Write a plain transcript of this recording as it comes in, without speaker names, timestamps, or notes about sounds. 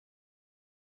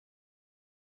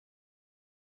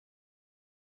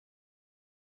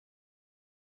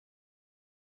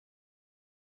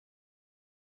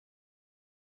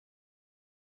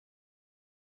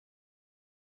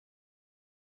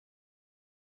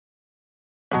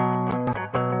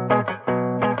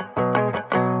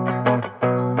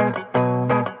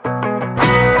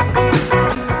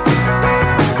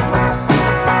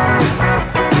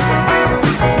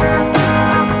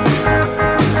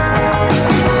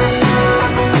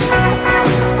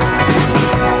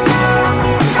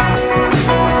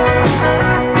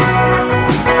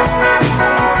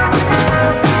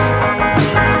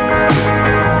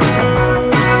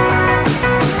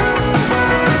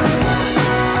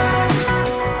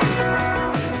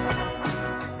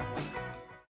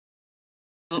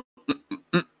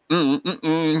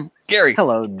Gary.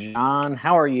 Hello, John.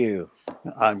 How are you?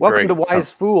 I'm Welcome great. to Wise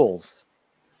Fools.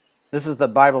 This is the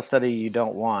Bible study you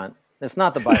don't want. It's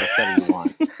not the Bible study you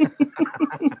want.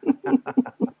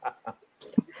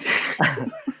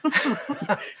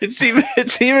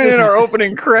 It's even in our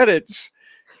opening credits.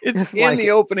 It's in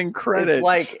the opening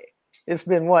credits. It's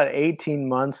been what, 18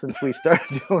 months since we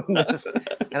started doing this,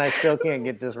 and I still can't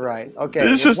get this right. Okay,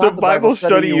 this is the Bible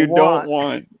study you don't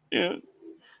want. Yeah.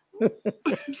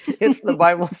 It's the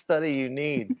Bible study you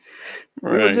need.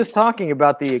 Right. We were just talking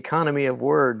about the economy of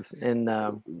words, and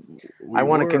I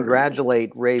want to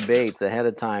congratulate Ray Bates ahead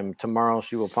of time. Tomorrow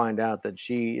she will find out that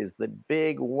she is the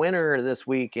big winner this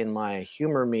week in my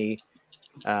Humor Me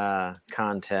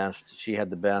contest. She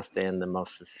had the best and the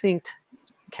most succinct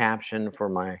caption for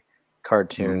my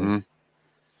cartoon.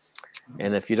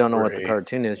 And if you don't know what the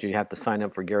cartoon is, you have to sign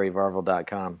up for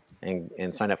GaryVarvel.com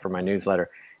and sign up for my newsletter.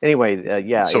 Anyway,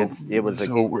 it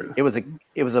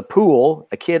was a pool,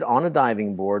 a kid on a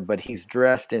diving board, but he's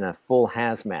dressed in a full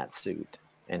hazmat suit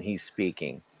and he's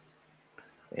speaking.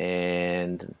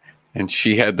 And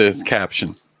she had the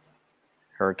caption.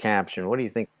 Her caption. What do you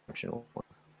think the caption was?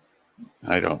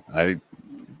 I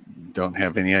don't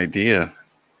have any idea.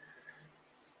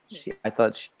 I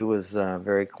thought she was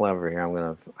very clever here. I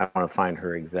want to find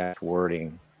her exact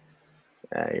wording.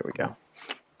 Here we go.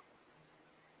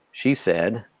 She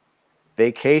said,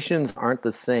 "Vacations aren't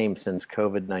the same since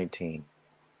COVID-19."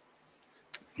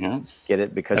 Yeah. Get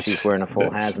it? Because she's wearing a full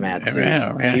hazmat suit.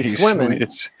 Yeah, he's swimming.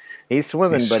 He's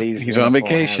swimming, but he's on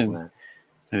vacation.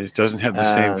 And it doesn't have the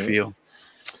same feel.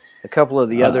 A couple of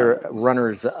the other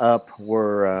runners up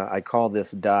were, I call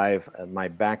this dive my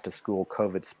back to school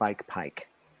COVID spike pike.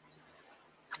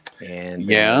 And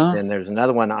then there's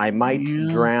another one. I might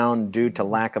drown due to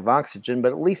lack of oxygen,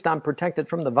 but at least I'm protected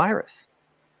from the virus.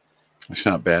 It's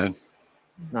not bad.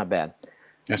 Not bad.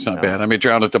 That's not bad. I may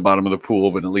drown at the bottom of the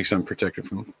pool, but at least I'm protected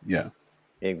from,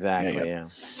 Exactly, yeah.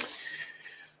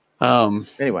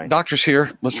 Anyway. Doctor's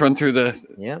here. Let's run through the...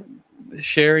 Yeah.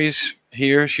 Sherry's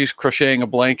here. She's crocheting a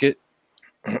blanket.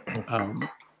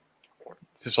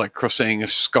 Just like crocheting a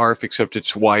scarf, except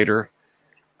it's wider.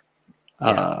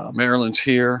 Marilyn's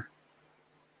here.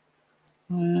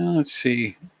 Let's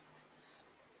see.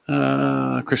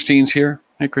 Christine's here.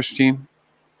 Hey, Christine.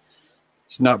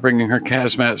 She's not bringing her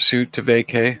hazmat suit to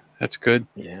vacay. That's good.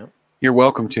 Yeah. You're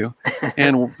welcome to.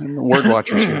 And Word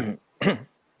Watcher's here.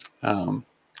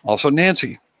 Also,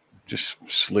 Nancy just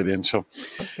slid in. So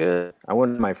good. I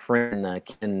wonder if my friend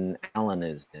Ken Allen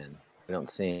is in. We don't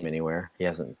see him anywhere. He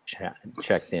hasn't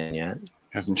checked in yet.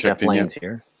 Hasn't checked Jeff in Lane's yet.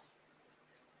 Here.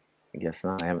 I guess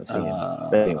not. I haven't seen him.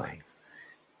 But anyway.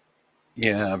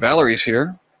 Yeah, Valerie's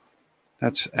here.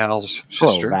 That's Al's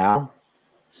sister. Hello,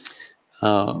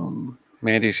 Val.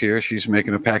 Mandy's here. She's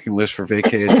making a packing list for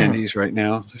vacay attendees right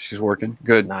now. So she's working.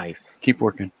 Good. Nice. Keep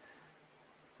working.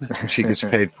 That's what she gets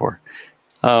paid for.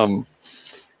 So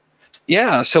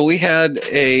we had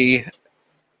a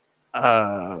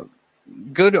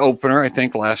good opener, I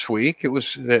think, last week. It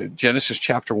was Genesis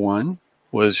chapter 1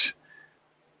 was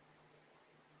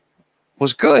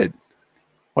good,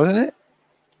 wasn't it?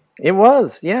 It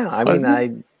was, yeah. I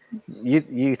mean,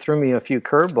 you threw me a few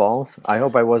curveballs. I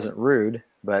hope I wasn't rude,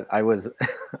 but I was.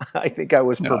 I think I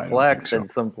was perplexed in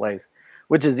some place,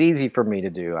 which is easy for me to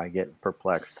do. I get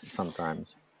perplexed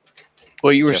sometimes.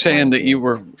 Well, you were saying that you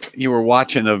were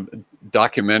watching a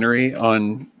documentary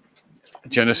on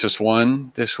Genesis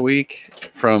 1 this week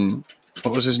from,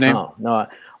 what was his name? Oh, no.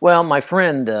 Well, my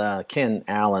friend Ken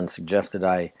Allen suggested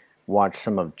I watch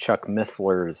some of Chuck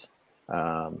Missler's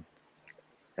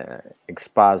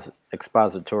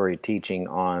expository teaching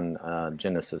on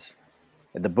Genesis,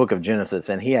 the book of Genesis,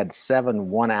 and he had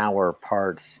 7 one-hour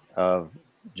parts of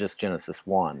just Genesis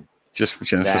 1. Just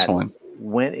Genesis 1.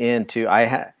 Went into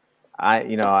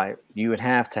you would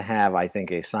have to have, I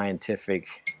think, a scientific,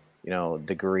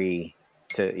 degree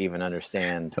to even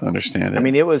understand. To understand it. I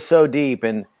mean, it was so deep,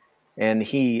 and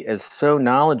he is so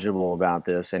knowledgeable about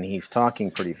this, and he's talking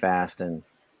pretty fast, and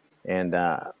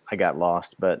I got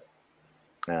lost, but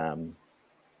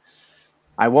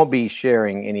I won't be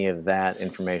sharing any of that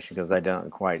information because I don't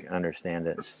quite understand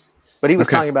it. But he was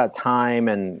talking about time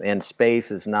and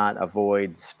space is not a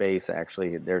void space.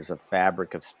 Actually, there's a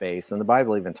fabric of space, and the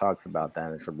Bible even talks about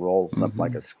that. It rolls up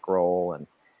like a scroll,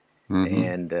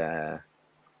 and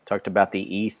talked about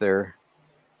the ether,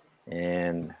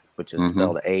 and which is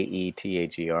spelled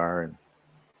AETHER. And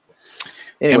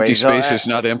anyway, empty space is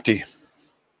not empty.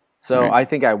 So I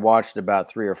think I watched about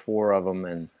 3 or 4 of them,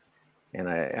 and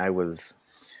I was.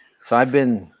 So I've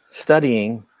been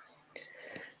studying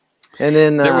And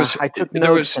then was I took there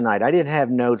notes was tonight. I didn't have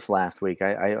notes last week.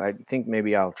 I think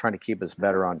maybe I'll try to keep us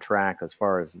better on track as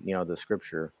far as the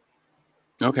scripture.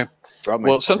 okay. Wrote my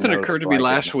Well, something notes occurred to so me I could.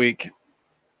 last week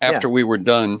Yeah. after we were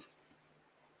done,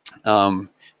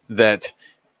 that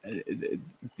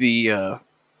the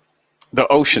the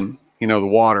ocean, the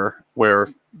water where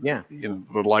Yeah.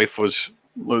 the life was,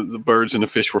 the birds and the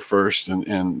fish were first,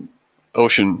 and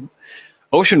ocean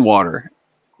water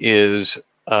is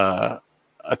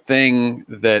a thing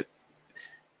that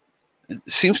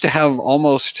seems to have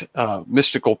almost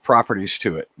mystical properties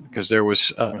to it, because there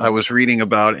was I Mm-hmm. was reading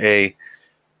about a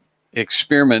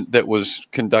experiment that was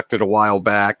conducted a while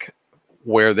back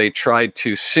where they tried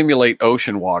to simulate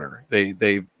ocean water.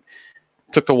 They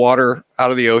took the water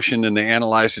out of the ocean and they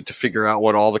analyzed it to figure out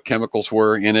what all the chemicals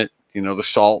were in it, the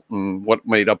salt and what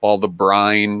made up all the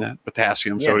brine,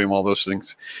 potassium, Yeah. sodium, all those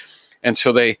things. And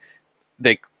so they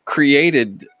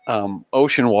created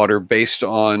ocean water based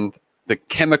on the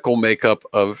chemical makeup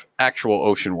of actual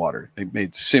ocean water. They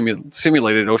made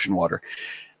simulated ocean water,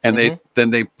 and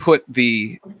they put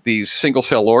these single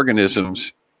cell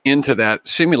organisms into that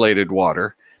simulated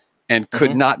water and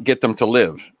could not get them to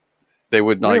live. They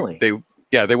would not. Really?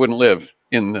 They wouldn't live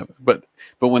in the. But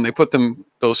when they put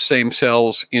those same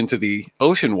cells into the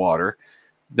ocean water,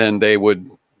 then they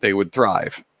would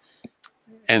thrive.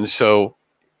 And so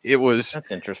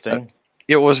That's interesting.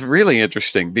 it was really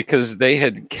interesting because they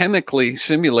had chemically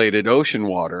simulated ocean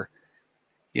water,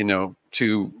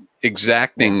 to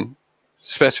exacting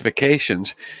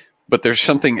specifications, but there's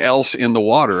something else in the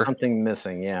water. Something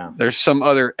missing. Yeah. There's some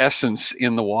other essence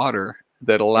in the water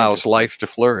that allows life to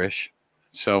flourish.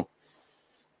 So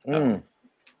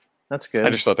That's good. I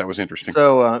just thought that was interesting.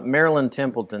 So Marilyn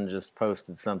Templeton just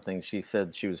posted something. She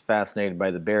said she was fascinated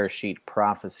by the Bereshit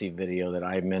prophecy video that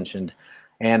I mentioned,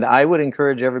 and I would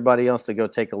encourage everybody else to go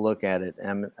take a look at it.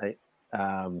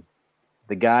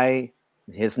 The guy,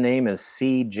 his name is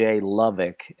C.J.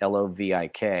 Lovik,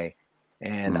 Lovik,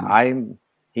 and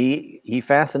he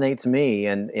fascinates me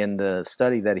in the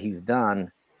study that he's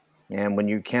done. And when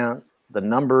you count the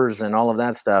numbers and all of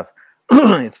that stuff,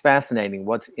 it's fascinating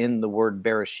what's in the word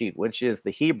Bereshit, which is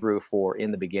the Hebrew for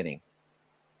in the beginning.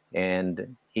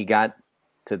 And he got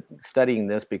to studying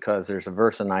this because there's a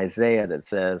verse in Isaiah that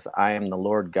says, I am the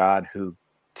Lord God who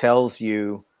tells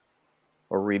you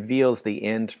or reveals the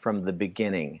end from the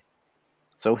beginning.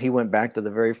 So he went back to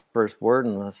the very first word,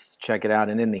 and let's check it out.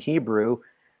 And in the Hebrew,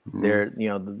 they're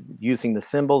using the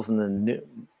symbols and the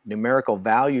numerical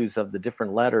values of the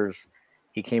different letters.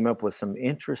 He came up with some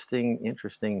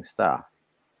interesting stuff.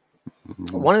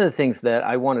 One of the things that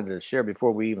I wanted to share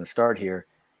before we even start here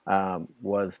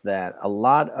was that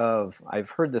I've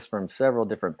heard this from several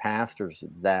different pastors,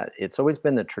 that it's always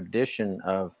been the tradition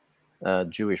of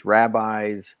Jewish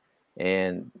rabbis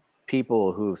and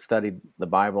people who've studied the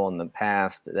Bible in the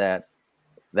past that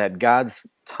God's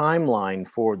timeline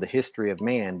for the history of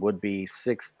man would be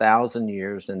 6,000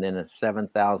 years, and then a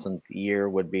 7,000th year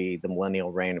would be the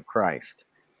millennial reign of Christ.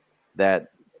 That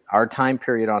our time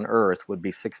period on earth would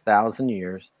be 6,000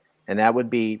 years, and that would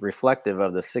be reflective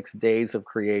of the 6 days of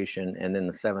creation and then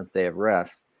the seventh day of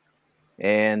rest.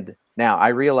 And now I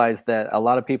realize that a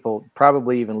lot of people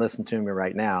probably even listen to me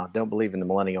right now don't believe in the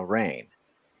millennial reign.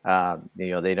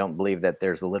 They don't believe that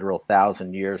there's a literal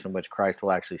 1,000 years in which Christ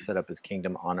will actually set up his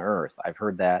kingdom on earth. I've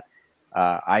heard that.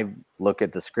 I look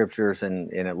at the scriptures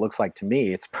and it looks like to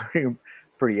me it's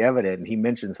pretty evident. And he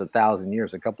mentions 1,000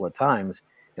 years a couple of times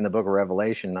in the book of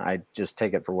Revelation. I just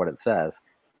take it for what it says.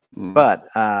 But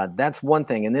that's one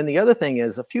thing. And then the other thing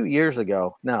is, a few years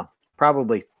ago, no,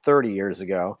 probably 30 years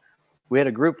ago, we had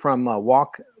a group from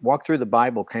Walk Through the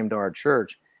Bible came to our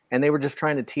church, and they were just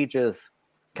trying to teach us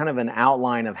kind of an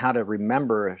outline of how to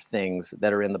remember things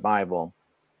that are in the Bible.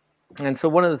 And so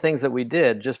one of the things that we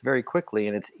did just very quickly,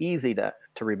 and it's easy to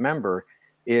remember,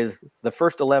 is the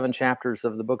first 11 chapters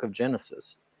of the book of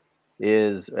Genesis.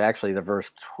 Is actually the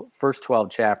first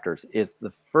 12 chapters. Is the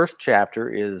first chapter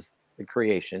is the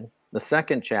creation. The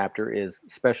second chapter is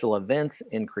special events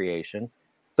in creation.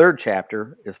 Third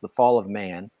chapter is the fall of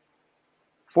man.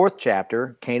 Fourth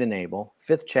chapter, Cain and Abel.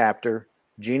 Fifth chapter,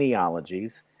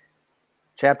 genealogies.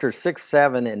 Chapters 6,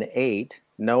 7, and 8,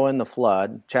 Noah and the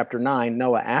flood. Chapter 9,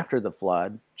 Noah after the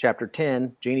flood. Chapter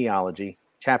 10, genealogy.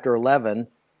 Chapter 11,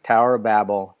 Tower of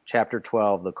Babel. Chapter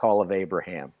 12, the call of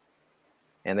Abraham.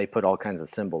 And they put all kinds of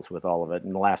symbols with all of it.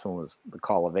 And the last one was the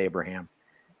call of Abraham.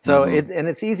 So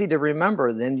it's easy to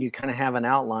remember. Then you kind of have an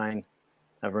outline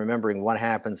of remembering what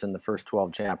happens in the first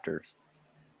 12 chapters.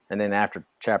 And then after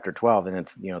chapter 12, then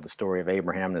it's, the story of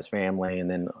Abraham and his family, and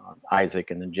then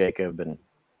Isaac and then Jacob.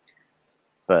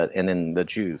 and then the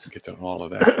Jews. Get to all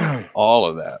of that. All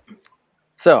of that.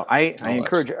 So I Oh,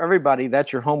 encourage everybody,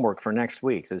 that's your homework for next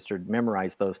week, is to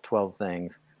memorize those 12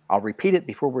 things. I'll repeat it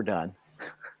before we're done.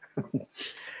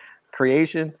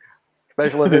 Creation,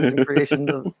 special events in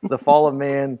creation, the fall of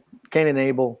man, Cain and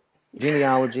Abel,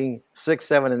 genealogy. 6,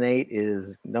 7, and 8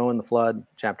 is Noah and the flood.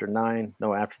 Chapter 9,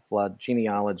 Noah after the flood.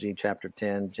 Genealogy. Chapter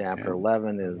 10. Chapter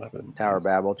 11 is Tower of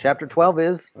Babel. Chapter 12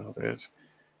 is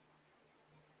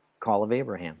Call of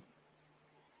Abraham.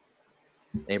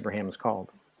 Abraham is called.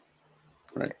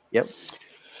 Right. Yep.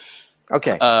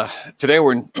 Okay. Today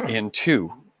we're in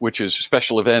 2, which is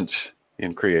special events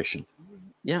in creation.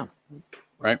 Yeah.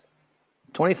 Right.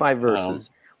 25 verses.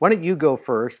 Why don't you go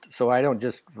first so I don't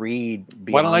just read?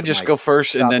 Why don't I just go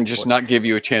first and then just not give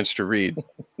you a chance to read?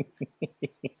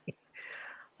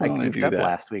 I goofed up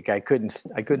last week. I couldn't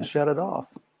shut it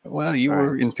off. Well, you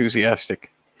were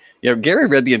enthusiastic. Yeah, Gary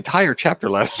read the entire chapter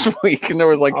last week, and there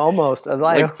was like almost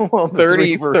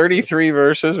 33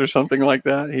 verses or something like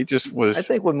that. He just was. I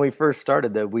think when we first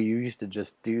started, that we used to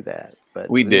just do that, but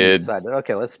we did. We decided,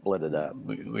 okay, let's split it up.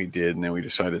 We did, and then we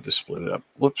decided to split it up.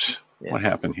 Whoops! Yeah. What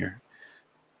happened here?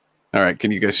 All right,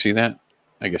 can you guys see that?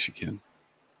 I guess you can.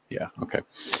 Yeah. Okay.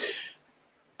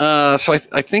 So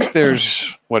I think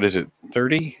there's, what is it?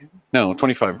 30? No,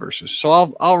 25 verses.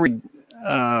 So I'll read.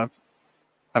 I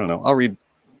don't know. I'll read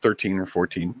 13 or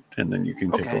 14, and then you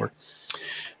can take over. All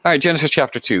right, Genesis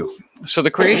chapter 2. So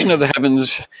the creation of the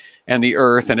heavens and the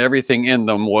earth and everything in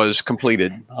them was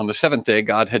completed. On the 7th day,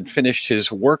 God had finished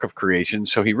his work of creation,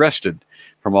 so he rested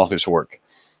from all his work.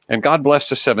 And God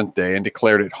blessed the 7th day and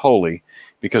declared it holy,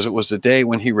 because it was the day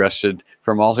when he rested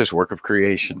from all his work of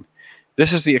creation.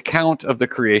 This is the account of the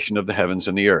creation of the heavens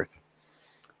and the earth.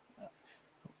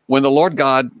 When the Lord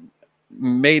God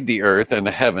made the earth and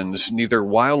the heavens, neither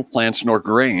wild plants nor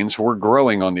grains were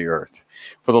growing on the earth,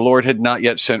 for the Lord had not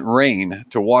yet sent rain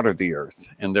to water the earth,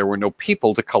 and there were no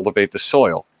people to cultivate the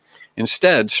soil.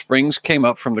 Instead, springs came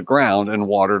up from the ground and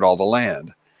watered all the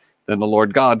land. Then the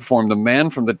Lord God formed the man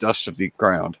from the dust of the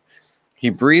ground. He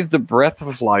breathed the breath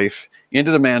of life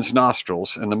into the man's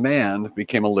nostrils, and the man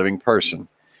became a living person.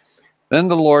 Then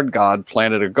the Lord God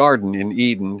planted a garden in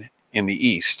Eden in the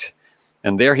east,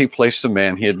 and there he placed the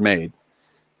man he had made.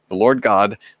 The Lord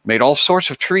God made all sorts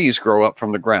of trees grow up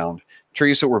from the ground,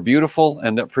 trees that were beautiful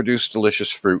and that produced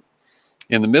delicious fruit.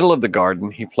 In the middle of the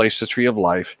garden, he placed the tree of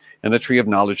life and the tree of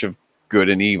knowledge of good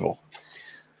and evil.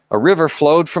 A river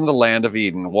flowed from the land of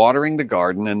Eden, watering the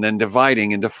garden and then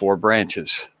dividing into 4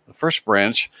 branches. The first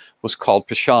branch was called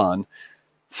Pishon,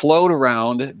 flowed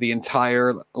around the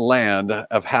entire land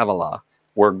of Havilah,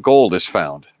 where gold is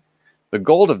found. The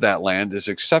gold of that land is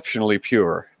exceptionally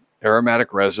pure.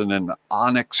 Aromatic resin and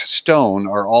onyx stone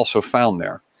are also found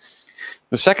there.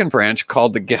 The second branch,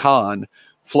 called the Gihon,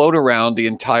 flowed around the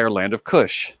entire land of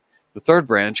Cush. The third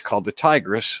branch, called the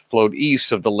Tigris, flowed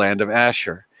east of the land of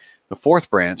Asher. The fourth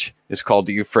branch is called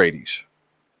the Euphrates.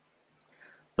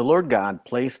 The Lord God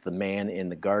placed the man in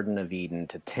the Garden of Eden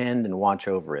to tend and watch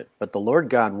over it. But the Lord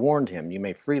God warned him, "You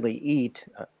may freely eat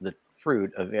the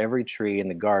fruit of every tree in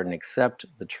the garden except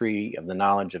the tree of the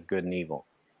knowledge of good and evil.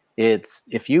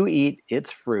 If you eat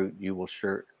its fruit, you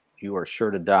are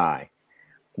sure to die."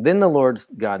 Then the Lord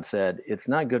God said, "It's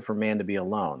not good for man to be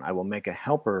alone. I will make a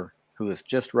helper who is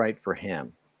just right for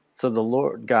him." So the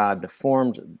Lord God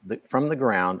formed from the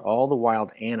ground all the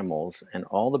wild animals and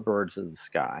all the birds of the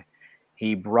sky.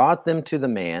 He brought them to the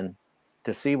man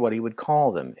to see what he would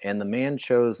call them, and the man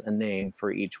chose a name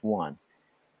for each one.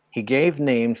 He gave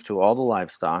names to all the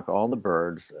livestock, all the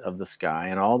birds of the sky,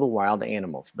 and all the wild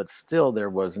animals, but still there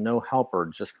was no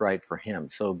helper just right for him.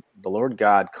 So the Lord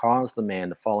God caused the man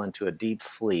to fall into a deep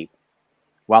sleep.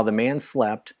 While the man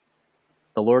slept,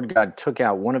 the Lord God took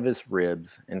out one of his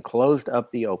ribs and closed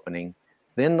up the opening.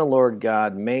 Then the Lord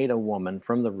God made a woman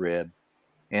from the rib,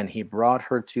 and he brought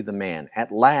her to the man.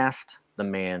 At last, the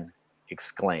man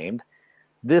exclaimed,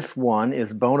 "This one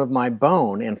is bone of my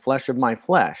bone and flesh of my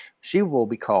flesh. She will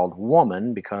be called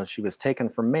woman because she was taken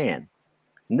from man."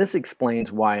 And this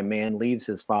explains why a man leaves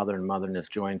his father and mother and is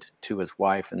joined to his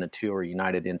wife, and the two are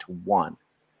united into one.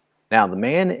 Now, the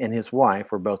man and his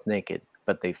wife were both naked,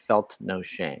 but they felt no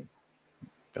shame.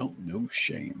 Felt no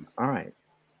shame. All right.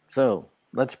 So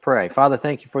let's pray. Father,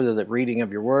 thank you for the reading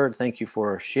of your word. Thank you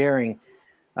for sharing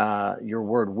your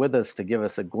word with us to give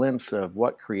us a glimpse of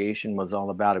what creation was all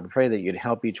about. We pray that you'd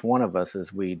help each one of us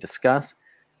as we discuss,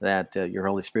 that your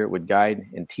Holy Spirit would guide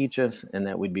and teach us, and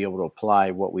that we'd be able to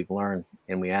apply what we've learned.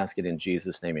 And we ask it in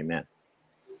Jesus' name, amen.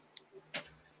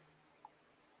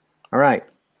 All right.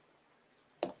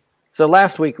 So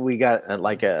last week we got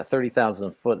like a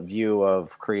 30,000 foot view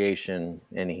of creation,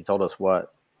 and he told us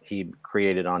what he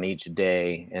created on each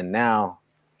day, and now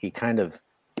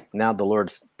now the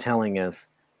Lord's telling us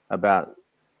about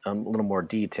a little more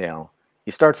detail.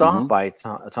 He starts off Hmm. by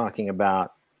talking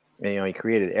about, he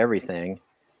created everything,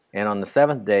 and on the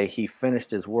seventh day he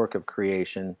finished his work of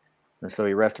creation, and so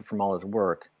he rested from all his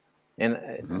work. And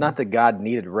it's Hmm. not that God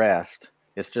needed rest;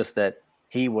 it's just that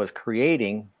he was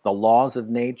creating the laws of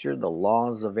nature, the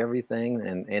laws of everything,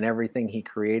 and everything he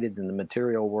created in the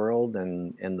material world,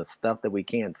 and the stuff that we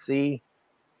can't see.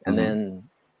 And Hmm. then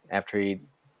after he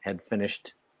had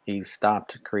finished, he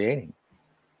stopped creating.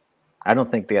 I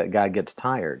don't think that God gets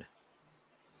tired.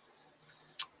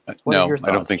 What are No, your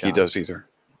I don't thoughts, think he John? does either.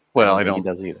 I Well, don't think he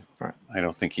does either. Right. I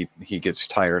don't think he gets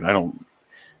tired.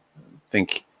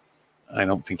 Think I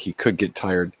don't think he could get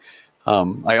tired.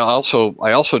 I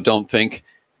also don't think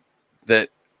that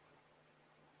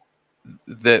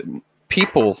that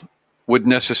people would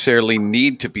necessarily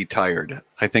need to be tired.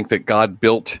 I think God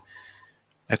built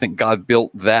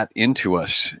that into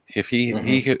us. If Hmm.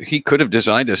 he could have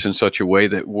designed us in such a way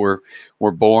that we're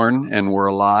born and we're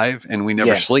alive and we never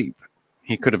Yes. sleep.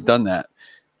 He could have done that,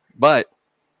 but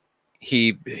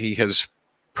he has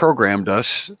programmed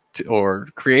us or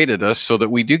created us so that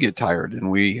we do get tired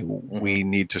and Hmm. we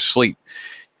need to sleep.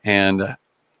 And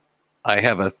I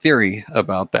have a theory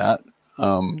about that.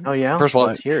 Oh yeah. First of all,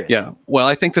 Let's hear it. yeah. Well,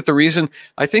 I think that the reason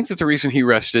he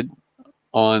rested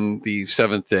on the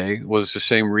seventh day was the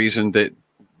same reason that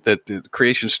the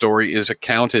creation story is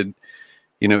accounted,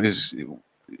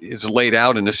 is laid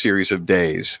out in a series of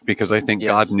days, because I think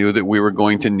God Yes. knew that we were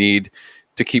going to need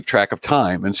to keep track of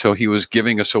time, and so he was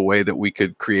giving us a way that we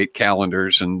could create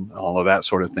calendars and all of that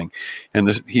sort of thing. And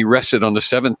he rested on the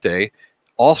seventh day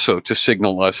also to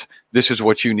signal us, this is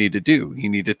what you need to do. You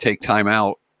need to take time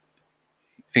out,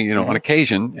 on Hmm.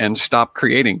 occasion, and stop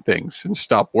creating things and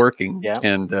stop working Yeah.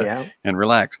 Yeah. and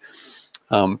relax.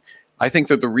 um, I think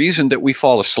that the reason that we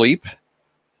fall asleep,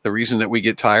 the reason that we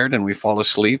get tired and we fall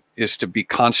asleep, is to be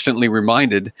constantly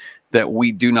reminded that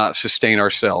we do not sustain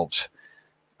ourselves.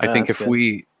 I think That's good.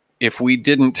 if we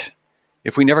didn't,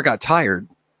 if we never got tired,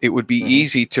 it would be Hmm.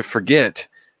 easy to forget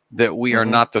that we are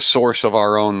Hmm. not the source of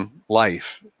our own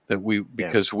life. Yeah.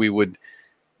 Because we would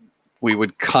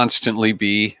constantly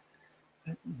be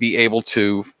able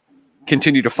to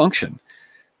continue to function.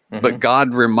 But Hmm.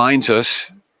 God reminds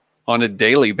us on a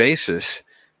daily basis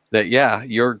that, yeah,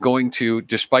 you're going to,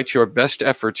 despite your best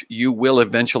efforts, you will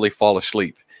eventually fall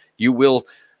asleep. You will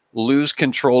lose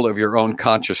control of your own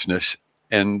consciousness.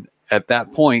 And at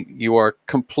that point, you are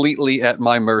completely at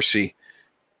my mercy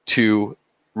to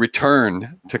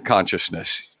return to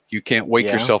consciousness. You can't wake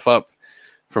Yeah. yourself up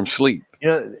from sleep.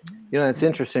 You know, it's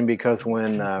interesting because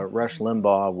when Rush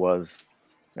Limbaugh was,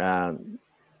 uh,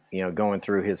 going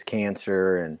through his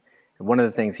cancer, and one of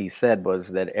the things he said was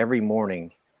that every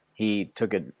morning he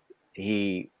took it,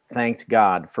 he thanked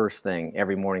God first thing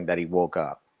every morning that he woke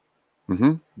up,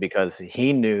 Hmm. because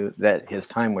he knew that his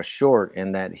time was short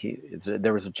and that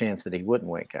there was a chance that he wouldn't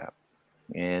wake up.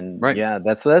 And Right. yeah,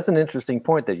 that's an interesting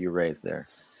point that you raised there.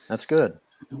 That's good.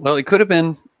 Well, it could have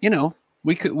been,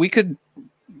 we could, we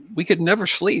could never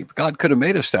sleep. God could have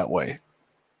made us that way.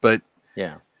 But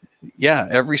Yeah. yeah,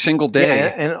 every single Yeah,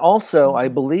 day and also I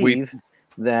we believe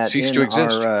that cease to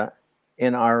exist.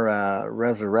 in our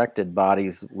resurrected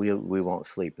bodies, we won't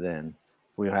sleep then.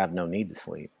 We have no need to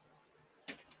sleep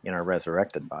in our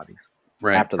resurrected bodies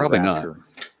Right. after the Probably not. rapture.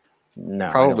 No, I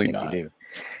don't Probably think we not. do.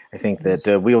 I think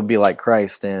that we will be like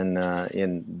Christ in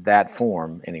that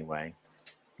form anyway.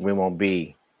 We won't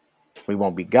be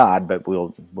God, but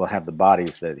we'll have the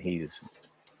bodies that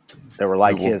were We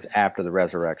like will his after the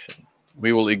resurrection.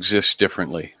 we will exist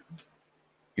differently.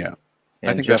 Yeah. I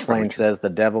And think that's Jeff probably Lane true. says the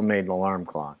devil made alarm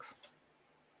clocks.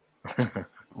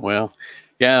 Well,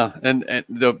 yeah, and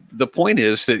the point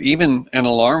is that even an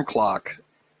alarm clock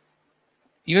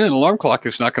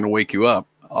is not going to wake you up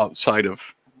outside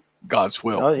of God's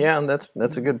will. Oh yeah,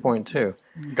 that's a good point too.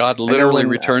 God I know literally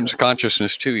returns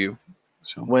consciousness to you.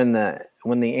 So, when the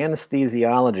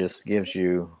anesthesiologist gives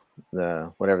you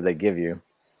the whatever they give you,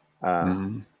 uh,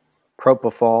 mhm.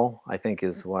 propofol, I think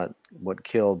is what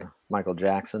killed Michael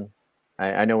Jackson.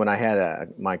 I know when I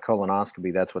had my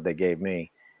colonoscopy, that's what they gave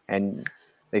me, and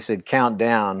they said count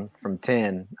down from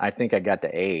 10. I think I got to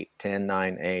 8, 10,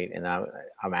 9, 8, and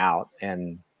I'm out,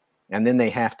 and then they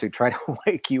have to try to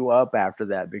wake you up after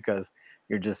that because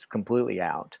you're just completely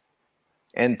out.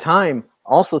 And time,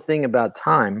 also thing about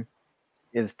time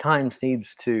is time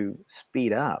seems to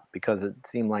speed up because it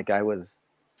seemed like I was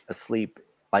asleep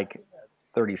like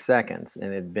 30 seconds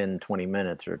and it had been 20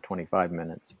 minutes or 25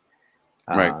 minutes.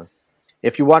 Right. Uh,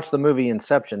 if you watch the movie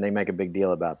Inception, they make a big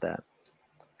deal about that.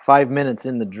 5 minutes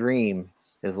in the dream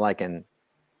is like an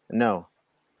no,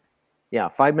 yeah,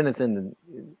 5 minutes in the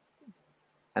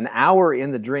an hour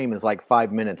in the dream is like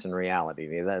 5 minutes in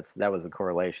reality. That was the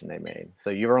correlation they made. So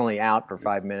you were only out for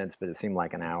 5 minutes, but it seemed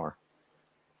like an hour.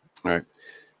 All right.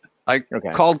 I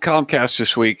called Comcast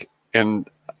this week, and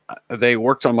they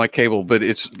worked on my cable, but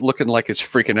it's looking like it's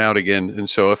freaking out again. And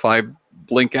so if I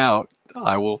blink out,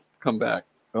 I will come back.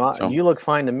 Well, so, you look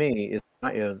fine to me.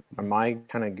 Am I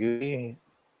kind of goofy?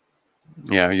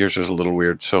 Yeah, yours is a little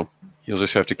weird. So you'll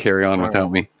just have to carry on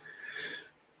without me.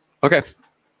 Okay.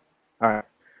 All right.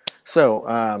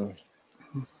 So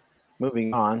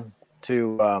moving on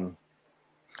to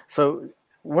so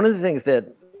one of the things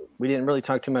that we didn't really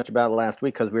talk too much about last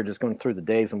week because we were just going through the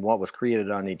days and what was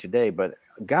created on each day, but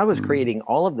God was creating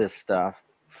all of this stuff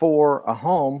for a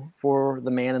home for the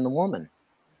man and the woman.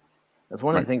 That's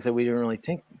one of the things that we didn't really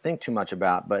think too much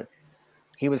about, but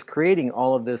he was creating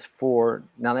all of this for,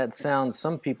 now that sounds,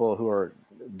 some people who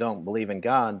don't believe in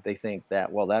God, they think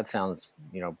that, well, that sounds,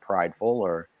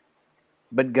 prideful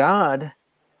but God,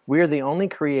 we're the only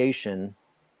creation,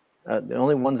 the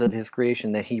only ones of his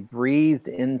creation that he breathed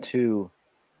into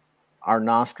our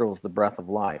nostrils the breath of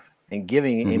life and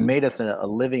it made us a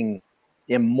living,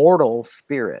 immortal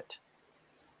spirit.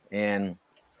 And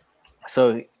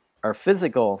so our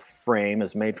physical frame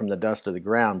is made from the dust of the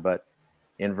ground, but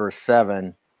in verse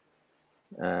 7,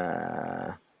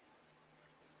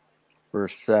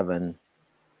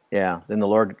 yeah, then the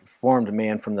Lord formed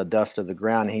man from the dust of the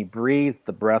ground. And he breathed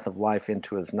the breath of life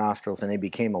into his nostrils, and he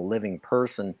became a living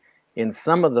person. In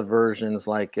some of the versions,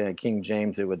 like King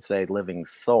James, it would say living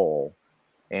soul.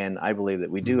 And I believe that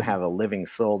we do have a living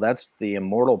soul. That's the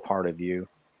immortal part of you.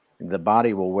 The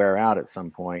body will wear out at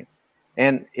some point.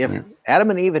 And if Adam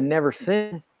and Eve had never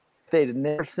sinned, if they had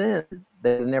never sinned,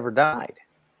 they had never died.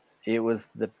 It was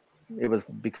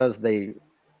because they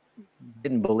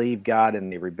didn't believe God and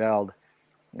they rebelled.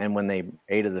 And when they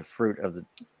ate of the fruit of the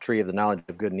tree of the knowledge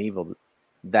of good and evil,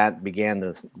 that began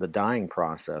the dying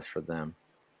process for them.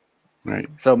 Right.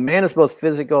 So man is both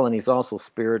physical and he's also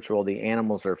spiritual. The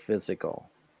animals are physical.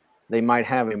 They might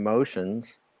have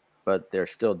emotions, but they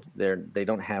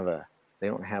don't have a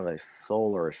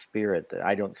soul or a spirit.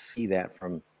 I don't see that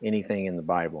from anything in the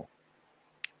Bible.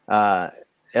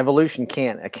 Evolution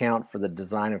can't account for the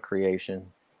design of creation,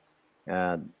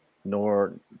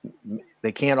 nor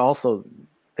they can't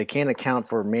account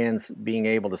for man's being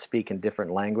able to speak in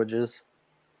different languages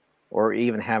or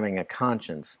even having a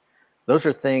conscience. Those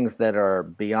are things that are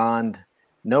beyond.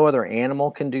 No other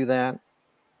animal can do that.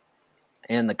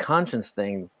 And the conscience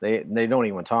thing, they don't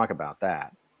even talk about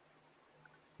that.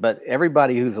 But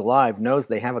everybody who's alive knows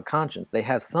they have a conscience. They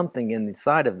have something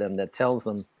inside of them that tells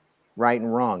them right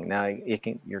and wrong. Now,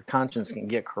 your conscience can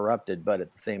get corrupted, but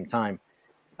at the same time,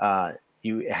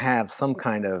 you have some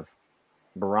kind of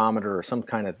barometer or some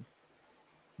kind of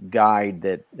guide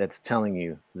that's telling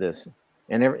you this.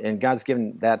 And God's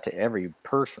given that to every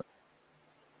person.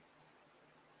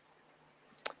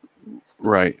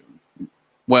 Right.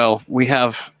 Well, we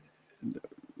have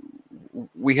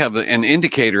an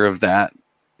indicator of that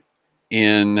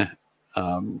in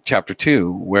chapter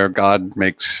 2, where God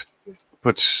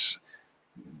puts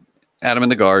Adam in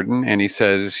the garden, and he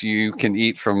says, "You can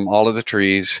eat from all of the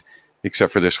trees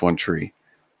except for this one tree."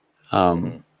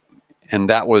 And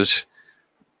that was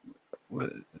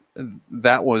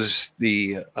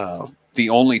the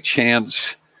only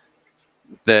chance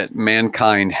that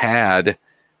mankind had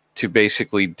to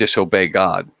basically disobey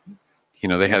God.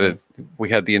 We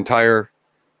had the entire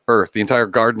earth, the entire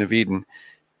Garden of Eden,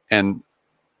 and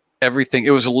everything.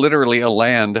 It was literally a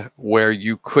land where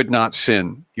you could not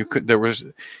sin. You could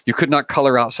not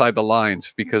color outside the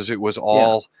lines because it was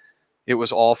all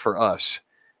for us.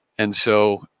 And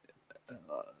so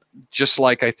just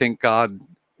like I think God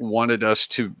wanted us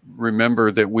to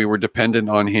remember that we were dependent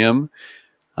on him,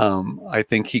 I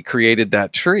think he created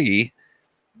that tree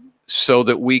so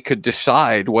that we could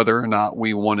decide whether or not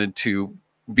we wanted to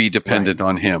be dependent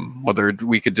on him, whether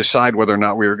we could decide whether or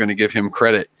not we were going to give him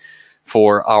credit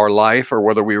for our life or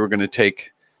whether we were going to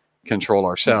take control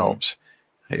ourselves.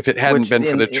 If it hadn't been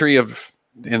for the tree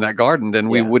in that garden, then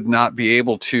we would not be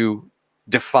able to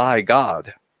defy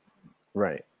God.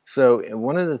 Right. So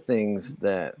one of the things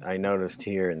that I noticed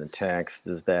here in the text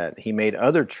is that he made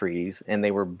other trees, and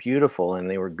they were beautiful and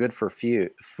they were good for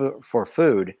food.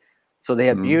 So they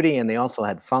had beauty and they also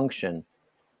had function.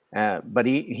 But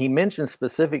he mentioned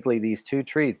specifically these two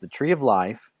trees, the tree of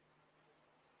life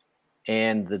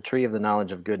and the tree of the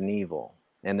knowledge of good and evil.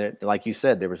 And there, like you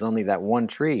said, there was only that one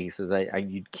tree. He says,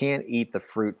 you can't eat the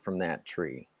fruit from that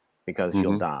tree because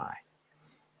you'll die.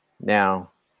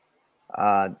 Now,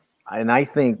 And I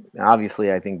think,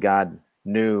 obviously, I think God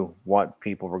knew what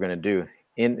people were going to do.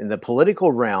 In the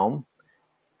political realm,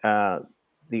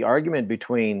 the argument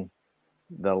between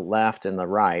the left and the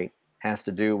right has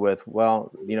to do with,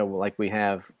 well, like we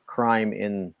have crime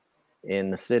in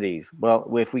the cities.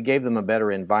 Well, if we gave them a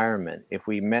better environment, if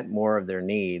we met more of their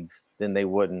needs, then they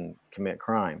wouldn't commit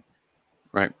crime.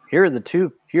 Right. Here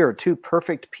are two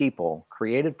perfect people,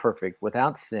 created perfect,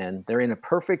 without sin. They're in a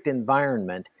perfect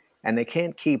environment, and they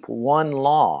can't keep one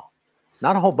law,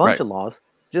 not a whole bunch of laws,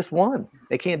 just one.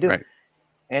 They can't do it.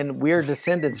 And we're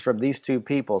descendants from these two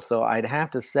people. So I'd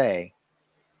have to say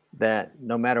that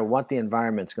no matter what the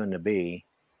environment's going to be,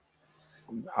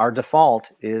 our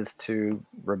default is to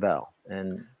rebel.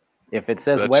 And if it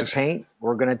says wet paint,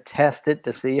 we're going to test it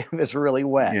to see if it's really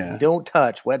wet. Yeah. Don't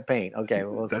touch wet paint. Okay,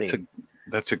 we'll see.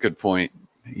 That's a good point.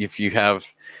 If you have,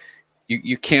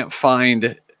 you can't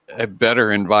find a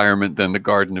better environment than the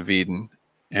Garden of Eden,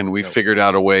 and we figured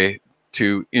out a way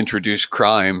to introduce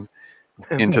crime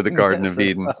into the Garden of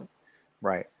Eden.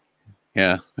 Right.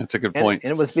 Yeah, that's a good point.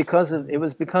 And it was because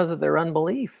of their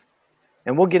unbelief.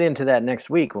 And we'll get into that next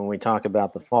week when we talk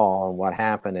about the fall and what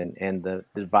happened and the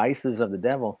devices of the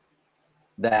devil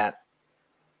that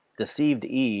deceived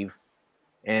Eve,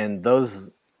 and those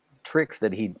tricks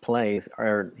that he plays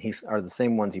are the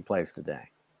same ones he plays today.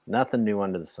 Nothing new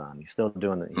under the sun. He's still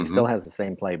doing it. He still has the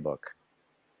same playbook.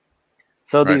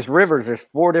 So these rivers, there's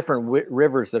 4 different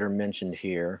rivers that are mentioned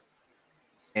here,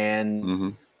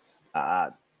 and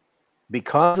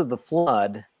because of the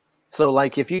flood. So,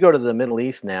 like, if you go to the Middle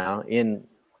East now,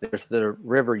 there's the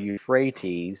river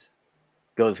Euphrates,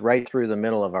 goes right through the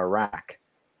middle of Iraq,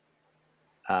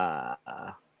 or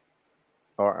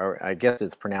I guess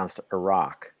it's pronounced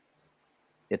Iraq.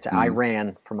 It's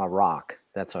Iran from Iraq.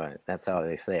 That's how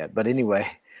they say it. But anyway,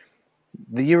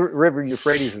 the river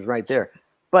Euphrates is right there.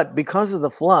 But because of the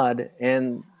flood,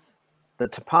 and the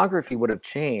topography would have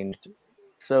changed,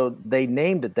 so they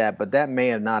named it that, but that may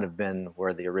have not have been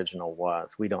where the original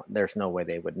was. There's no way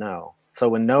they would know. So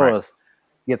when Noah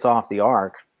gets off the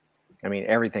ark, I mean,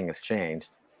 everything has changed.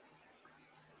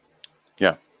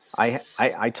 Yeah.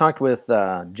 I talked with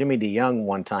Jimmy DeYoung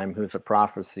one time, who's a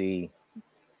prophecy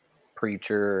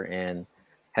preacher, and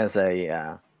has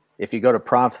if you go to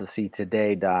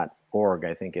prophecytoday.org,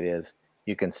 I think it is,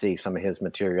 you can see some of his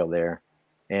material there.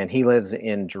 And he lives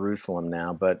in Jerusalem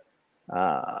now, but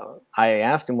I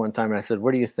asked him one time, and I said,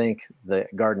 where do you think the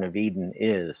Garden of Eden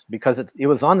is? Because it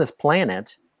was on this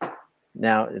planet.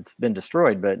 Now it's been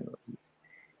destroyed, but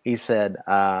he said,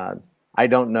 I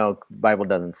don't know. The Bible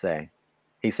doesn't say.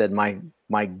 He said,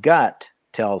 my gut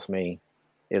tells me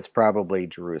it's probably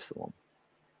Jerusalem.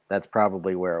 That's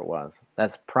probably where it was.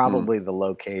 That's probably the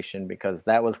location, because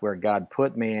that was where God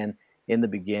put man in the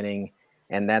beginning,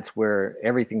 and that's where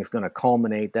everything's going to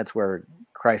culminate. That's where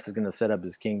Christ is going to set up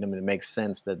his kingdom, and it makes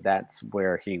sense that that's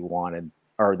where he wanted,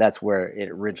 or that's where it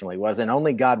originally was, and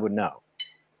only God would know.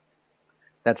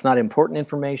 That's not important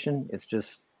information. It's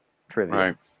just trivia.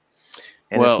 Right.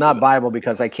 And it's not Bible,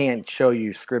 because I can't show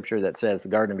you scripture that says the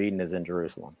Garden of Eden is in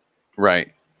Jerusalem.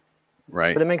 Right.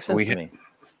 Right. But it makes sense to me.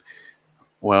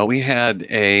 Well, we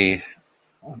had I'm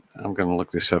going to look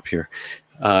this up here.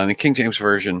 The King James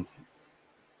Version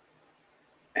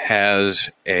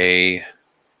has I'm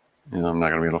not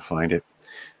going to be able to find it.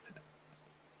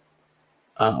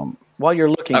 While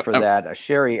you're looking for that,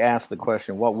 Sherry asked the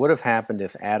question, what would have happened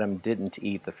if Adam didn't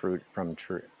eat the fruit from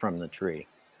the tree?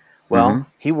 Well,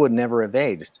 he would never have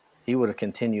aged. He would have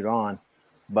continued on,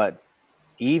 but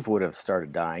Eve would have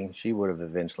started dying. She would have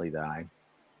eventually died.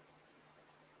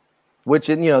 Which,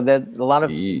 that a lot of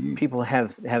people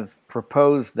have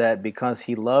proposed that because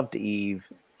he loved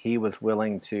Eve, he was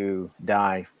willing to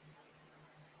die.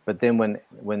 But then when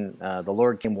the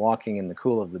Lord came walking in the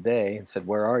cool of the day and said,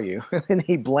 "Where are you?" and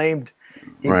he blamed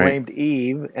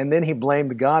Eve, and then he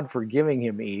blamed God for giving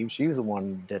him Eve. She's the one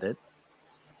who did it.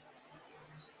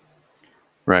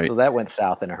 Right. So that went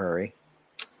south in a hurry.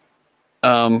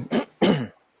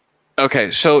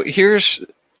 Okay, so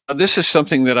this is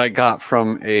something that I got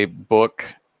from a book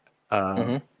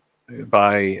by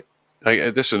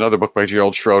this is another book by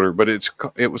Gerald Schroeder, but it's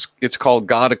called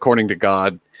God According to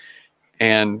God,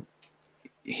 and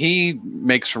he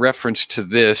makes reference to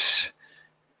this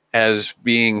as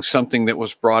being something that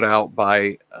was brought out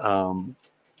by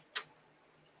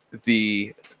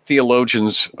the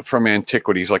theologians from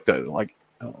antiquities, like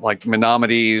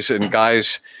Maimonides and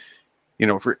guys,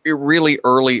 for really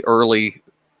early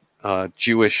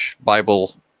Jewish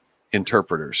Bible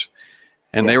interpreters.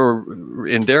 And they were,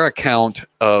 in their account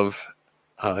of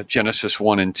Genesis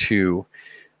 1 and 2,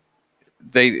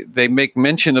 they make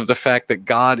mention of the fact that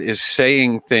God is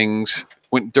saying things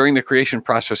during the creation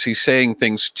process. He's saying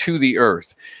things to the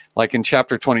earth, like in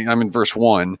chapter 20. I'm in verse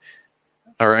 1,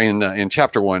 or in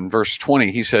chapter 1, verse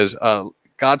 20. He says,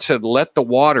 God said, "Let the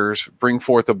waters bring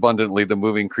forth abundantly the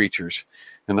moving creatures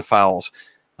and the fowls,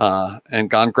 and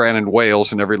God granted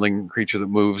whales and every living creature that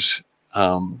moves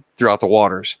throughout the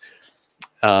waters,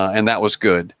 and that was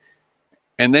good."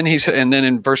 And then he said, and then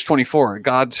in verse 24,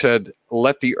 God said,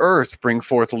 "Let the earth bring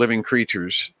forth living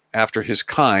creatures after his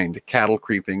kind, cattle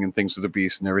creeping and things of the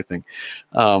beast and everything."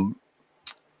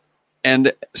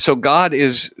 And so God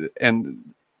is,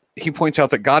 and he points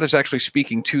out that God is actually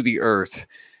speaking to the earth.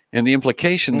 And the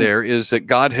implication there is that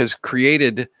God has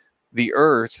created the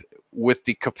earth with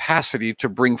the capacity to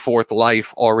bring forth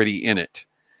life already in it.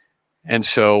 And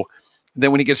so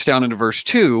then when he gets down into verse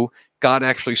 2, God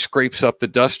actually scrapes up the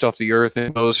dust off the earth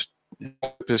and goes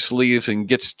his leaves and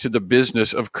gets to the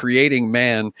business of creating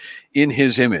man in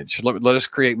his image. Let us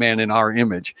create man in our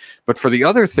image. But for the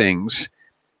other things,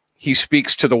 he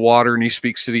speaks to the water and he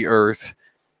speaks to the earth,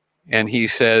 and he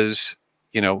says,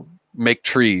 make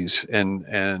trees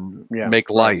and make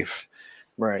life.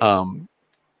 Right.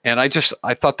 And I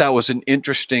thought that was an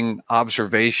interesting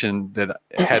observation that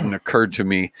hadn't occurred to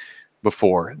me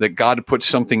before, that God put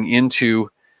something into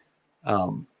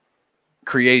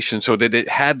creation so that it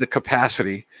had the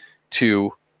capacity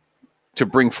to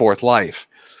bring forth life.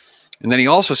 And then he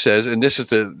also says, and this is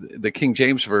the King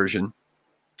James Version,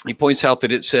 he points out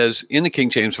that it says in the King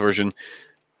James Version,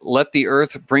 "Let the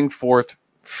earth bring forth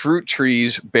fruit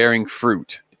trees bearing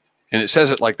fruit." And it says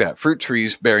it like that, fruit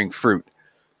trees bearing fruit.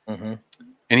 Mm-hmm.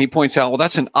 And he points out, well,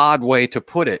 that's an odd way to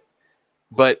put it.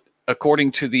 But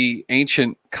according to the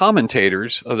ancient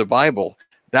commentators of the Bible,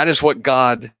 that is what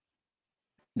God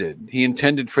did. He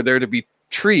intended for there to be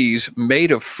trees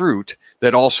made of fruit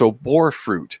that also bore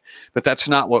fruit. But that's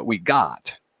not what we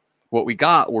got. What we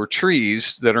got were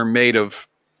trees that are made of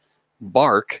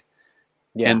bark,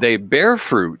 and they bear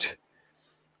fruit.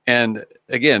 And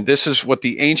again, this is what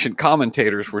the ancient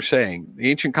commentators were saying. The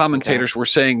ancient commentators were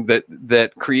saying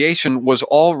that creation was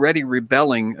already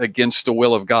rebelling against the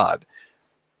will of God.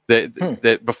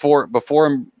 That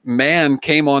before man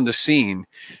came on the scene,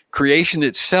 creation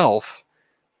itself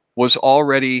was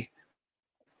already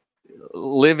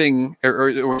living, or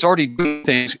it was already doing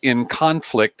things in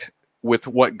conflict with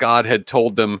what God had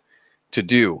told them to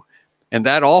do. And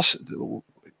that also,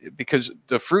 because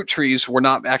the fruit trees were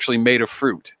not actually made of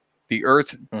fruit. The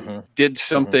earth did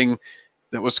something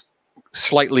that was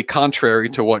slightly contrary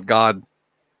to what God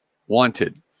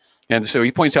wanted. And so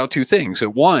he points out two things. So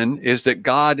one is that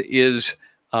God is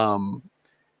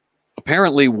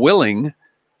apparently willing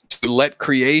to let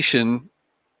creation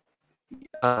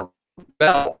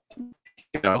rebel,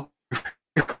 Okay,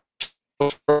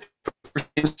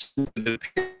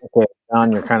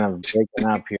 John, you're kind of breaking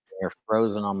up here. You're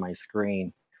frozen on my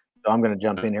screen. So I'm going to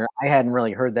jump in here. I hadn't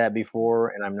really heard that before,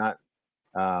 and I'm not.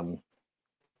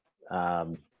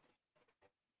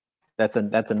 That's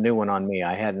a new one on me.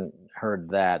 I hadn't heard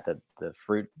that the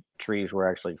fruit trees were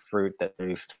actually fruit that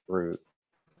produced fruit,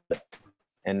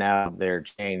 and now they're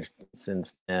changed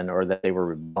since then, or that they were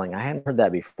rebelling. I hadn't heard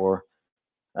that before,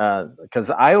 because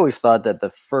I always thought that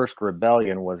the first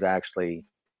rebellion was actually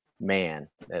man.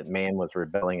 That man was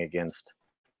rebelling against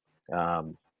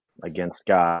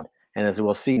God. And as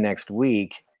we'll see next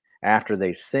week, after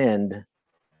they sinned,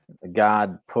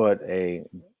 God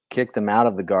kicked them out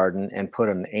of the garden and put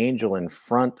an angel in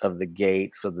front of the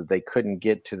gate so that they couldn't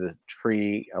get to the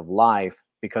tree of life,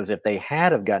 because if they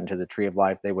had have gotten to the tree of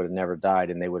life, they would have never died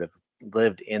and they would have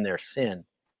lived in their sin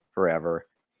forever.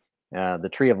 The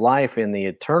tree of life in the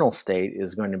eternal state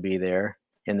is going to be there.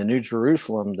 In the New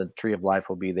Jerusalem, the tree of life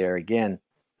will be there again.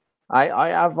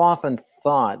 I've often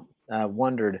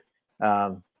wondered,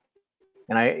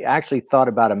 and I actually thought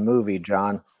about a movie,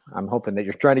 John. I'm hoping that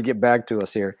you're trying to get back to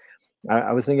us here.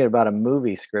 I was thinking about a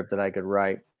movie script that I could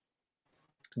write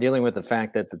dealing with the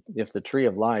fact that if the tree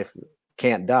of life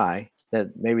can't die,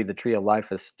 that maybe the tree of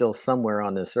life is still somewhere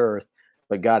on this earth,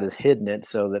 but God has hidden it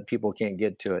so that people can't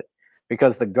get to it.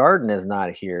 Because the garden is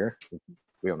not here.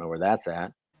 We don't know where that's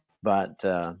at. But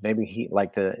maybe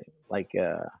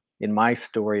in my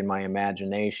story, in my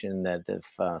imagination, that if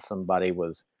somebody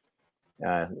was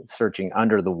searching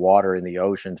under the water in the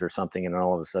oceans or something, and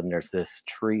all of a sudden there's this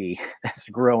tree that's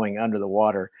growing under the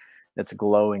water that's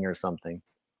glowing or something.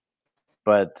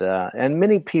 But and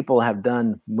many people have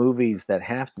done movies that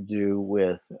have to do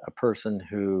with a person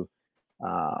who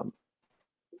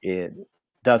it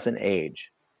doesn't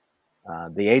age.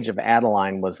 The Age of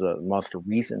Adeline was the most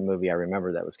recent movie I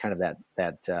remember that was kind of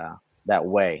that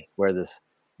way, where this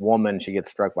woman, she gets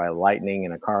struck by lightning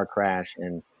in a car crash,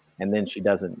 and then she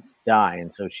doesn't die,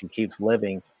 and so she keeps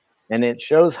living, and it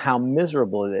shows how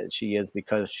miserable that she is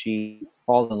because she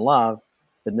falls in love,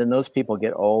 but then those people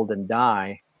get old and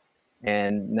die,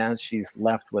 and now she's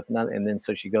left with nothing, and then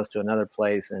so she goes to another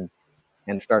place and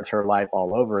starts her life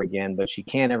all over again, but she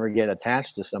can't ever get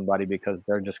attached to somebody because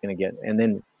they're just going to get, and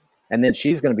then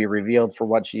she's going to be revealed for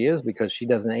what she is because she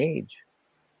doesn't age.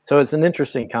 So it's an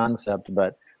interesting concept,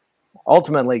 but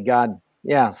ultimately God,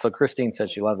 yeah, so Christine said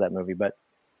she loved that movie, but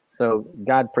so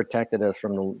God protected us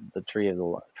from the tree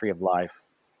of life.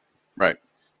 Right.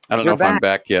 I don't know You're if I'm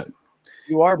back. back yet.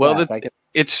 You are Well, back.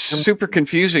 it's super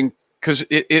confusing because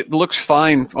it looks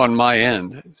fine on my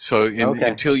end. So Okay.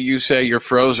 until you say you're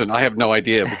frozen, I have no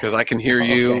idea because I can hear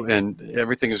you Okay. and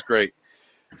everything is great.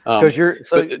 Because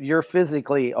But you're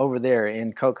physically over there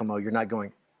in Kokomo. You're not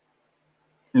going.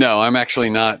 no, I'm actually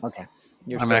not. Okay.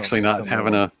 I'm actually You're not still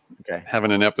having moving.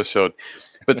 Okay. an episode.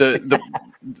 But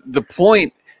the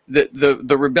point that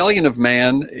the rebellion of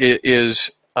man is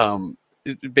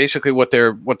basically what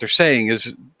they're saying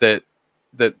is that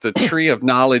the tree of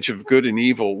knowledge of good and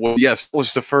evil, well, yes, that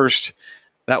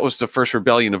was the first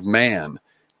rebellion of man,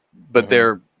 but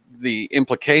the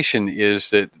implication is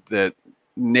that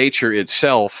nature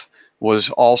itself was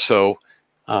also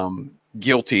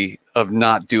guilty of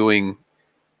not doing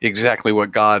exactly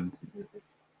what God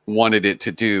wanted it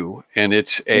to do, and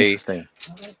it's Interesting.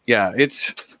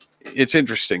 it's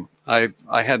interesting. I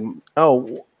hadn't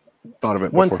Oh, thought of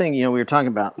it one before. thing, we were talking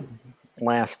about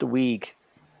last week,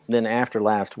 then after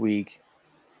last week,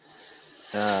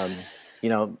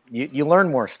 you learn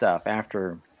more stuff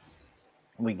after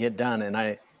we get done, and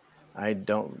I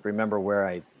don't remember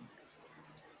where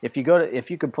if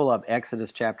you could pull up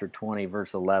Exodus chapter 20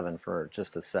 verse 11 for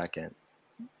just a second.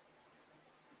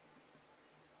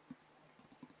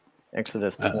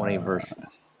 Exodus 20 verse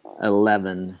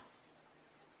 11.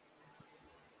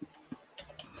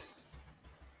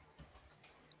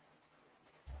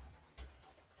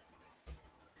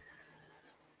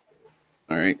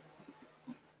 All right.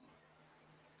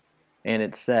 And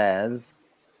it says,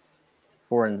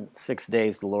 "For in 6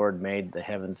 days the Lord made the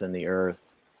heavens and the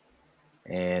earth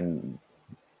and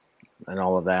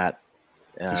all of that,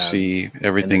 The sea, and the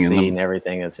everything in sea them." and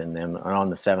everything that's in them. And on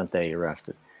the seventh day he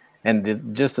rested."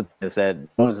 And just as that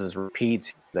Moses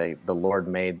repeats, the Lord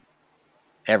made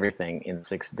everything in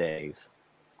 6 days.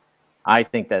 I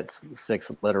think that's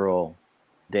 6 literal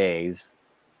days,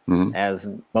 Mhm. as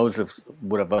Moses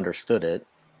would have understood it.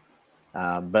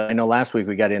 But I know last week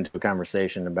we got into a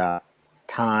conversation about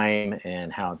time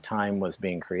and how time was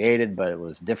being created, but it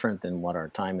was different than what our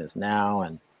time is now.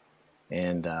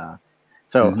 And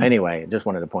so Mhm. anyway, just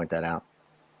wanted to point that out.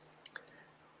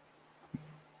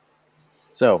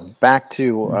 So back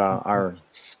to our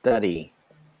study.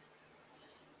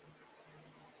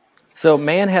 So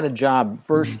man had a job,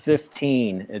 verse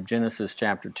 15 at Genesis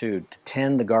chapter 2, to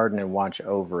tend the garden and watch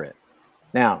over it.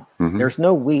 Now, Mhm. there's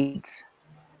no weeds.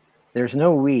 There's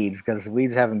no weeds because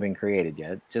weeds haven't been created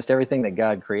yet. Just everything that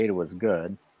God created was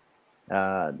good.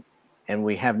 And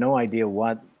we have no idea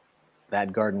what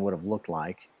that garden would have looked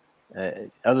like,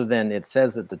 other than it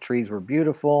says that the trees were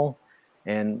beautiful.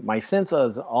 And my sense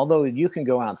is, although you can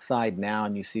go outside now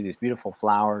and you see these beautiful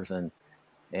flowers, and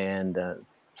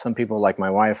some people like my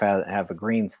wife have a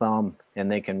green thumb,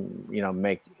 and they can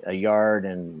make a yard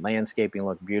and landscaping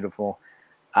look beautiful.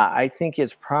 I think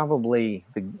it's probably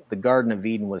the Garden of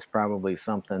Eden was probably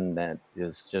something that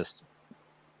is just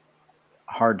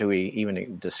hard to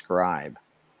even describe.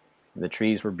 The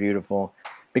trees were beautiful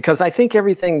because I think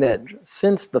everything that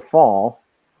since the fall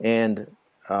and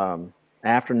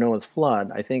after Noah's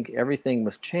flood, I think everything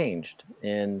was changed.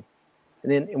 And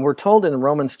we're told in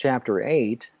Romans chapter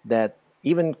 8 that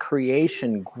even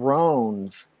creation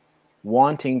groans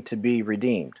wanting to be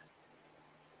redeemed,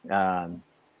 um,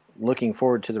 looking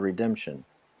forward to the redemption.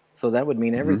 So that would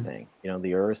mean Mhm. everything,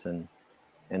 the earth and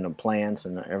the plants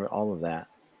and all of that.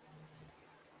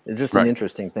 It's just an Right.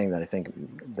 interesting thing that I think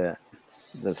that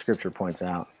the scripture points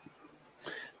out.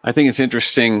 I think it's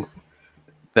interesting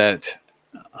that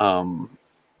um,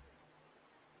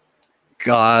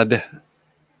 God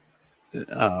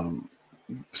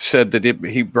said that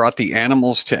he brought the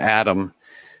animals to Adam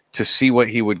to see what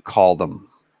he would call them,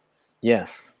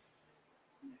 Yes.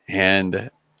 and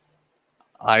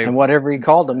I And whatever he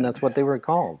called them, that's what they were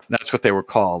called. that's what they were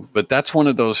called. But that's one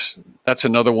of those. That's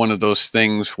another one of those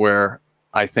things where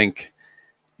I think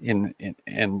and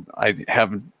I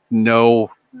have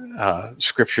no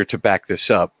scripture to back this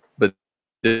up, but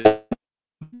God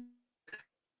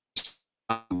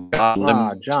Ah,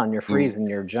 limits John, you're freezing,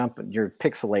 you're jumping, you're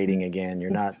pixelating again.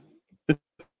 You're not.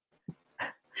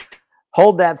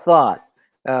 hold that thought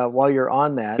while you're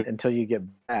on that until you get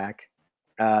back.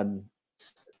 Um,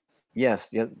 yes,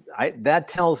 yeah, that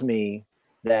tells me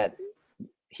that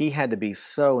he had to be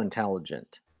so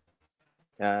intelligent.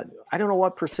 I don't know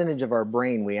what percentage of our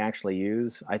brain we actually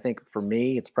use. I think for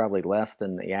me, it's probably less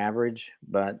than the average,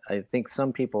 but I think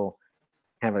some people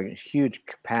have a huge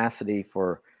capacity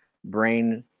for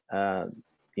brain, uh,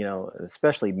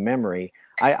 especially memory.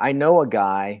 I know a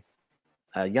guy,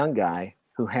 a young guy,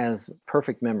 who has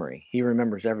perfect memory. He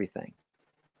remembers everything.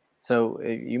 So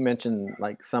you mentioned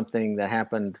like something that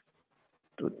happened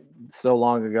so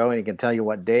long ago, and he can tell you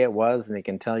what day it was, and he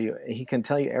can tell you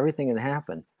everything that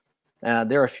happened.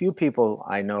 There are a few people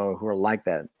I know who are like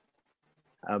that,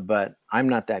 but I'm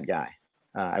not that guy.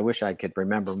 I wish I could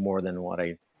remember more than what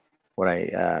I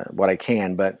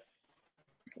can, but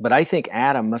I think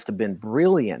Adam must have been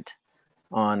brilliant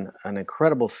on an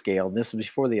incredible scale. This was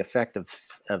before the effect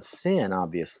of sin,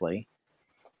 obviously.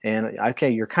 And okay,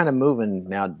 you're kind of moving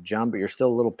now, John, but you're still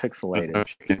a little pixelated.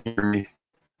 If you can hear me.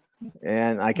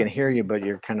 And I can hear you, but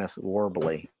you're kind of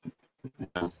warbly.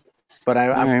 But I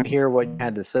All right. hear what you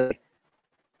had to say.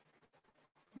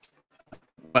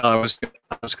 Well, I was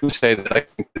going to say that I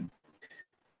think that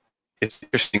it's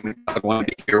interesting that God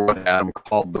wanted to hear what Adam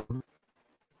called them,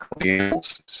 called the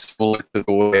animals, similar to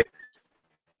the way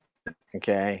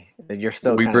Okay, you're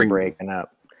still we kind of bring. breaking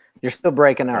up. You're still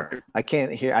breaking All up. right. I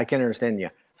can't understand you.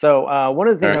 So one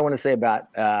of the All things I right. want to say about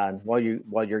while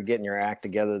you're getting your act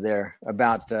together there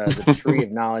about the tree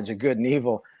of knowledge of good and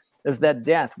evil is that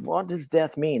death. What does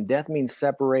death mean? Death means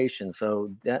separation.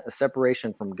 So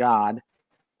separation from God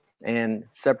and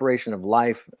separation of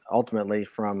life ultimately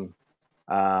from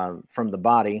the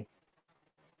body.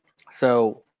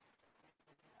 So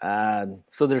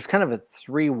so there's kind of a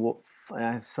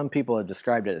some people have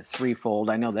described it as threefold.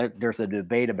 I know that there's a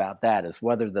debate about that, as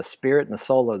whether the spirit and the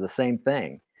soul are the same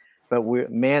thing. But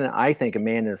I think a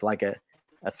man is like a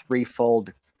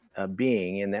threefold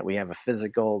being, in that we have a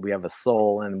physical, we have a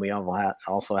soul, and we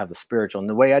also have a spiritual. And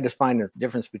the way I define the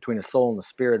difference between a soul and the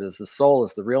spirit is the soul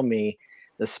is the real me.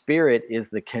 The spirit is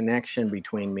the connection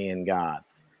between me and God.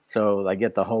 So I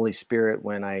get the Holy Spirit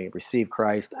when I receive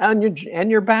Christ, and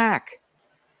you're back.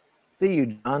 See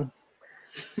you, John.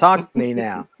 Talk to me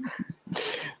now.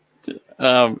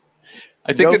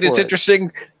 I think Go that it's for it.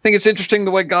 interesting. I think it's interesting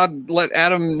the way God let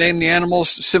Adam name the animals,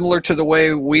 similar to the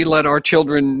way we let our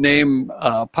children name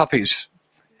puppies,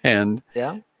 and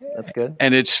Yeah, that's good.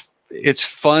 it's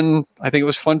fun. I think it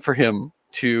was fun for him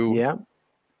Yeah.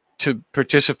 to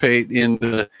participate in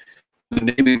the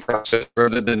naming process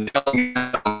rather than telling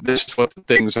Adam this is what the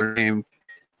things are named.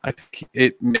 I think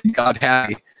it made God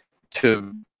happy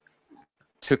to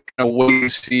kind of wait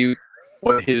and see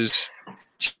what his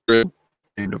children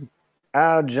named him.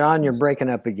 Oh, John, you're breaking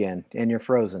up again and you're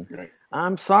frozen. Right.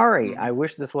 I'm sorry. I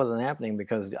wish this wasn't happening,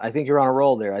 because I think you're on a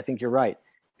roll there. I think you're right.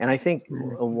 And I think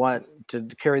what to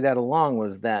carry that along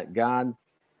was that God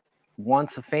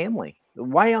wants a family.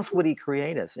 Why else would he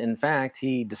create us? In fact,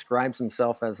 he describes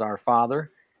himself as our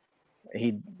father.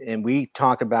 And we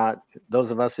talk about, those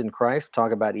of us in Christ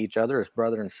talk about each other as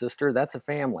brother and sister. That's a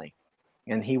family.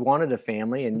 And he wanted a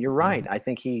family. And you're right. I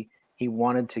think he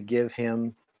wanted to give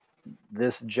him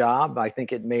this job. I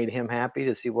think it made him happy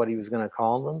to see what he was going to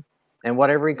call them, and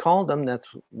whatever he called them, that's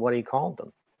what he called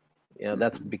them.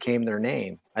 That's became their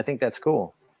name. I think that's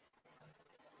cool.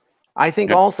 I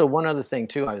think Yeah. also one other thing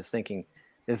too, I was thinking,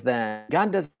 is that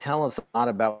God doesn't tell us a lot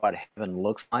about what heaven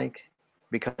looks like,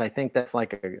 because I think that's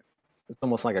it's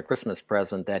almost like a Christmas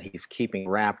present that he's keeping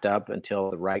wrapped up until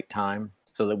the right time,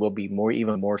 so that we'll be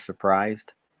even more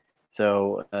surprised.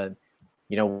 So,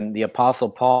 when the Apostle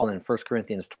Paul in 1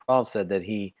 Corinthians 12 said that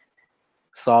he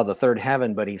saw the third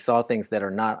heaven, but he saw things that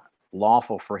are not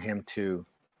lawful for him to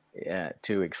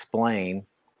explain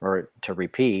or to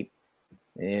repeat.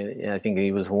 And I think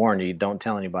he was warned, you don't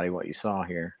tell anybody what you saw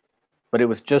here. But it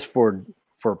was just for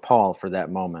Paul for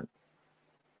that moment.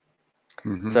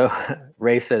 Mm-hmm. So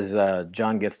Ray says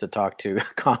John gets to talk to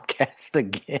Comcast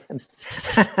again.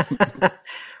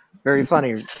 Very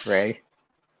funny, Ray.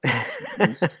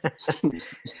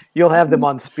 You'll have them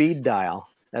on speed dial.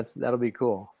 That'll be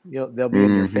cool. They'll be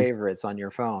in your favorites on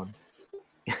your phone.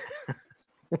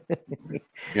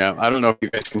 Yeah, I don't know if you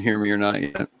guys can hear me or not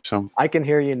yet. So I can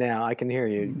hear you now. I can hear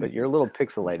you, but you're a little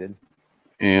pixelated.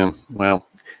 Yeah, well,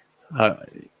 I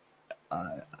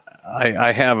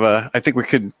have I think we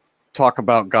could talk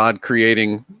about God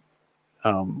creating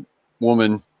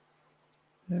woman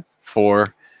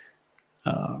for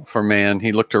man.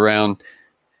 He looked around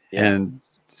and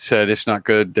said, "It's not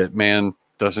good that man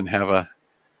doesn't have a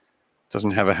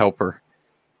helper,"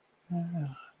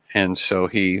 and so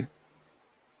he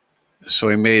so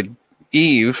he made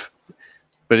Eve,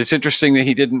 but it's interesting that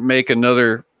he didn't make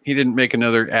another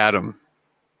Adam.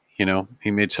 You know,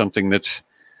 he made something that's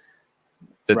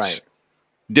Right.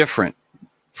 different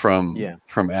from Yeah.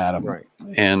 Adam. Right.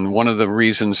 And one of the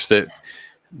reasons that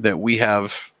we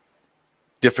have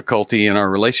difficulty in our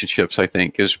relationships, I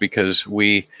think, is because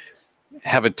we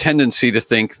have a tendency to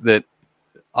think that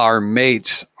our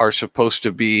mates are supposed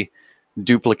to be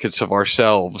duplicates of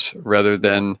ourselves rather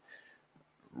than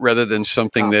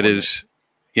something that is,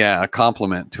 a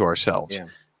complement to ourselves. Yeah.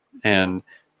 And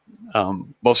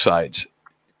both sides.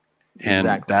 And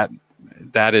Exactly.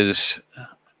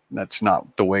 that's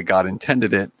not the way God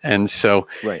intended it. And so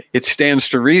Right. it stands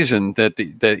to reason that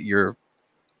that your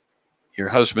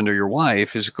husband or your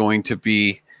wife is going to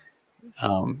be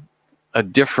a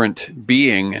different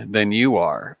being than you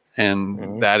are.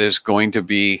 And that is going to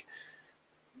be,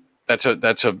 that's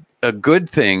a good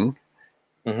thing.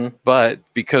 But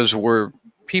because we're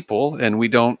people and we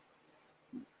don't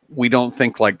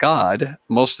think like God,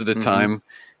 most of the time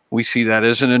we see that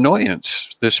as an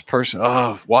annoyance. This person,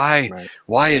 why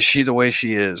is she the way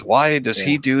she is? Why does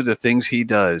he do the things he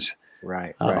does?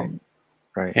 Right.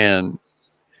 And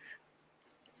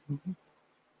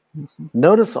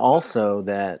notice also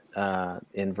that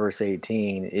in verse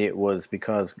 18, it was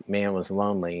because man was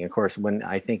lonely. Of course, when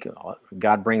I think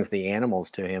God brings the animals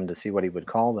to him to see what he would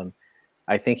call them,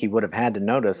 I think he would have had to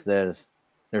notice there's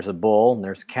a bull and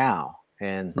there's a cow,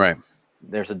 and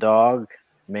there's a dog,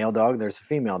 male dog, there's a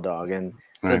female dog. And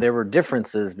so there were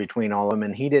differences between all of them,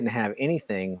 and he didn't have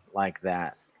anything like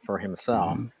that for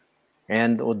himself.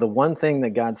 And the one thing that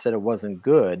God said it wasn't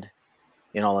good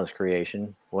in all his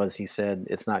creation was, he said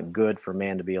it's not good for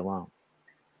man to be alone.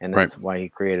 And that's why he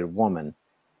created woman.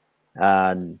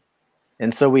 And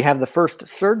so we have the first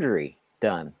surgery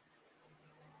done.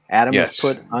 Adam is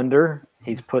put under,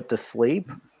 he's put to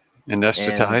sleep.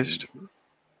 Anesthetized.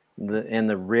 And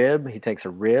the rib, he takes a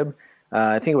rib.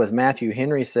 I think it was Matthew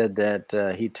Henry said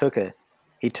that he took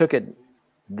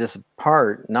this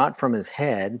part not from his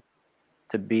head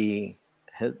to be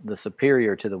the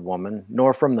superior to the woman,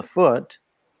 nor from the foot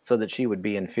so that she would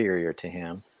be inferior to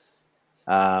him,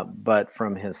 but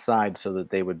from his side so that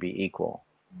they would be equal.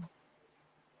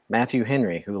 Matthew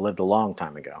Henry, who lived a long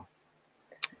time ago.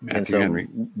 Matthew Henry.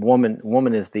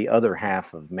 Woman is the other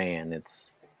half of man.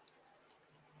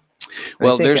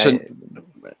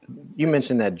 You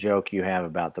mentioned that joke you have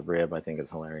about the rib. I think it's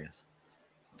hilarious.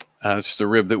 It's the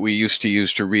rib that we used to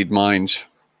use to read minds.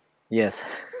 Yes.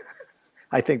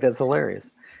 I think that's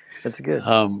hilarious. That's good.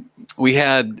 We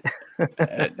had...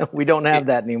 we don't have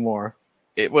that anymore.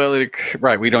 We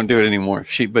don't do it anymore.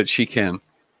 But she can.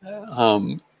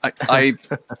 I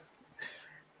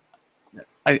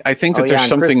think that there's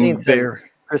something there.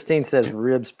 Christine says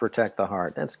ribs protect the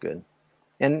heart. That's good.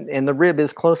 And the rib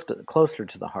is closer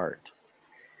to the heart.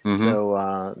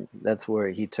 So that's where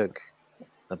he took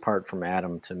the part from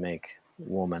Adam to make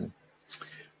woman.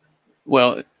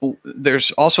 Well, there's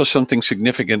also something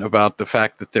significant about the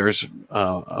fact that there's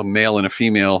a male and a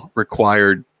female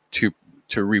required to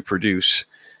reproduce.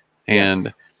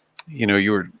 And,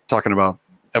 you were talking about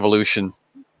evolution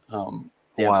a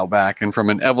while back, and from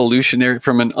an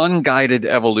unguided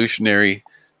evolutionary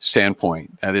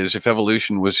standpoint, that is, if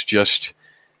evolution was just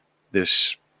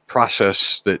this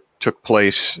process that took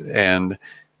place and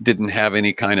didn't have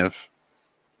any kind of,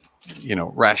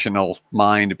 rational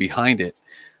mind behind it.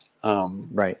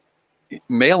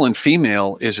 Male and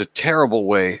female is a terrible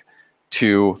way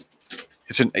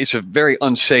it's a very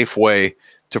unsafe way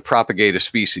to propagate a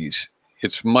species.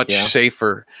 It's much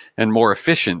safer and more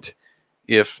efficient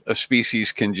if a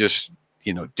species can just,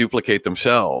 duplicate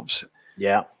themselves.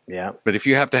 But if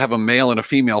you have to have a male and a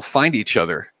female find each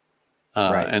other,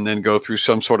 and then go through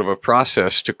some sort of a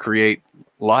process to create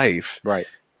life,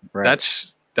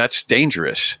 that's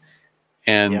dangerous.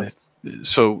 And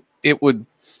so it would,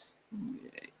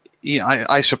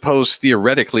 I suppose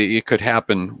theoretically it could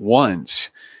happen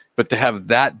once, but to have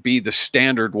that be the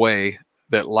standard way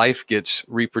that life gets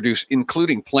reproduced,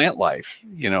 including plant life,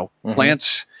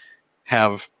 plants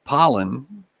have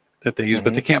pollen that they use,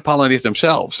 but they can't pollinate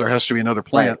themselves. There has to be another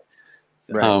plant.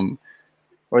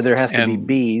 Or there has to be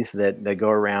bees that go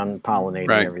around pollinating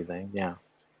everything. Yeah.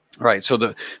 Right. So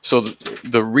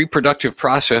the reproductive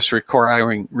process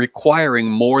requiring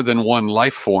more than one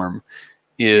life form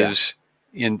is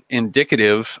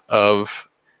indicative of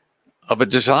a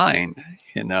design.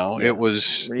 It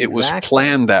was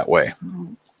planned that way.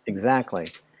 Exactly.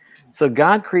 So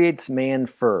God creates man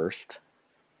first,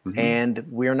 and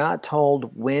we're not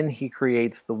told when he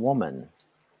creates the woman.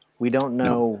 We don't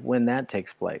know when that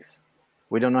takes place.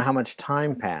 We don't know how much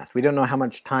time passed. We don't know how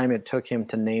much time it took him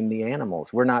to name the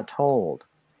animals. We're not told.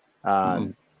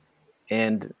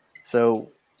 And so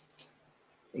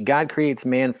God creates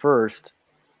man first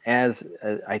as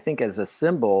I think as a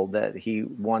symbol that he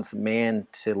wants man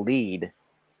to lead.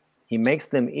 He makes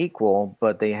them equal,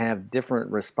 but they have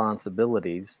different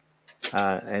responsibilities.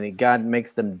 God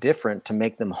makes them different to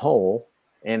make them whole.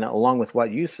 And along with what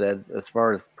you said, as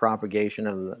far as propagation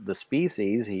of the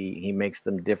species, he makes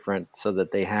them different so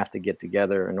that they have to get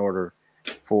together in order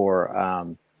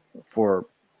for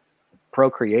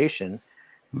procreation.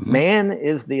 Man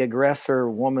is the aggressor,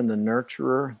 woman the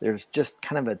nurturer. There's just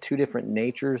kind of a two different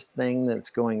natures thing that's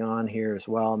going on here as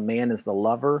well. Man is the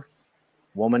lover,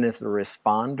 woman is the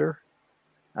responder.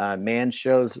 Man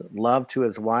shows love to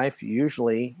his wife.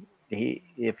 Usually,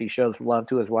 if he shows love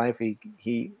to his wife,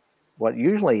 what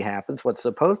usually happens, what's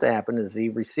supposed to happen, is he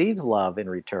receives love in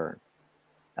return.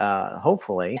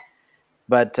 Hopefully,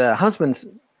 but husbands.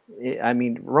 I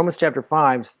mean, Romans chapter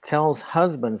 5 tells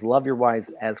husbands, love your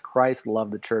wives as Christ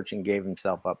loved the church and gave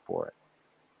himself up for it.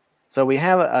 So we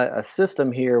have a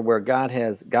system here where God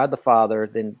has God the Father,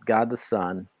 then God the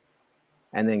Son,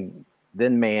 and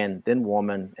then man, then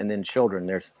woman, and then children.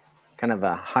 There's kind of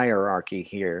a hierarchy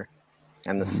here.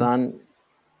 And the Son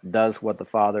does what the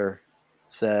Father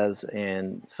says.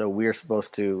 And so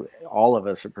all of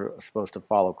us are supposed to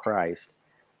follow Christ.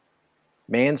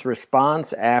 Man's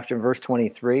response after verse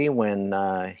 23,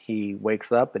 when he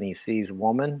wakes up and he sees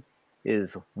woman,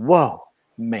 is, whoa,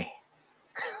 man.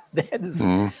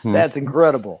 That's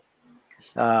incredible.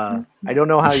 I don't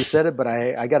know how he said it, but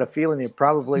I got a feeling it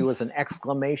probably was an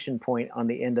exclamation point on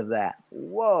the end of that.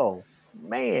 Whoa,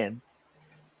 man.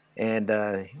 And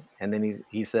then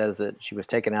he says that she was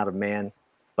taken out of man,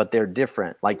 but they're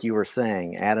different. Like you were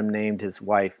saying, Adam named his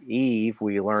wife Eve.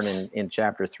 We learn in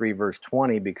chapter 3, verse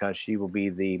 20, because she will be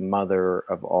the mother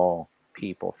of all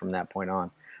people from that point on.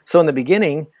 So in the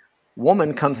beginning,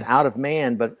 woman comes out of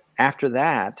man, but after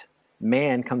that,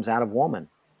 man comes out of woman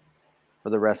for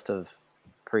the rest of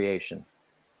creation.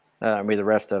 The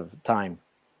rest of time.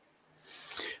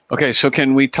 Okay, so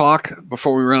can we talk,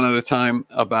 before we run out of time,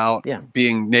 about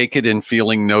being naked and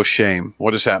feeling no shame?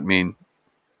 What does that mean?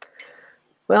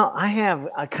 Well, I have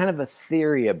a kind of a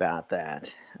theory about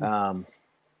that. I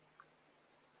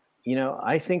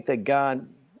think that God,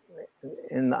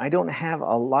 and I don't have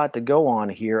a lot to go on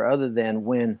here other than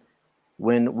when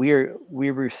we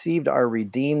received our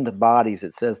redeemed bodies,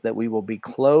 it says that we will be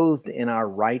clothed in our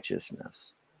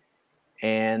righteousness.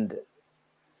 And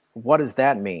what does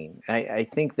that mean? I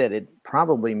think that it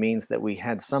probably means that we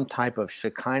had some type of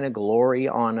Shekinah glory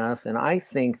on us. And I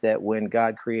think that when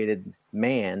God created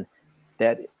man,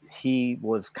 that he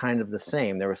was kind of the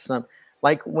same. There was some,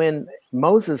 like when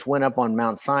Moses went up on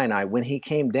Mount Sinai, when he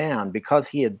came down, because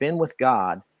he had been with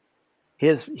God,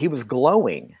 he was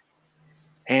glowing,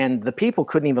 and the people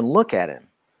couldn't even look at him.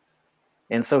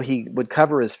 And so he would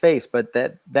cover his face, but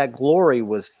that glory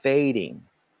was fading.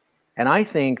 And I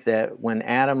think that when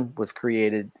Adam was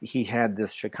created, he had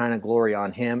this Shekinah glory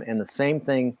on him, and the same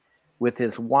thing with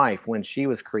his wife when she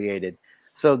was created.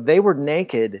 So they were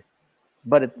naked,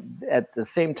 but at the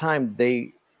same time,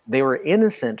 they were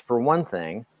innocent for one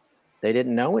thing. They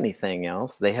didn't know anything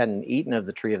else. They hadn't eaten of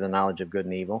the tree of the knowledge of good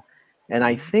and evil. And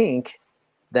I think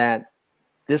that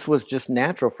this was just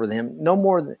natural for them. No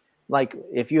more like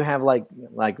if you have like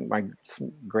my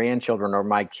grandchildren or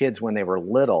my kids when they were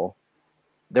little,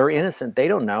 they're innocent. They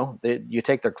don't know. You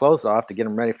take their clothes off to get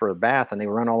them ready for a bath, and they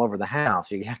run all over the house.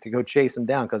 You have to go chase them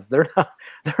down because they're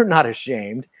not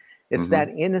ashamed. It's that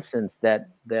innocence that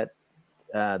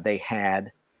they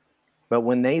had. But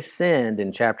when they sinned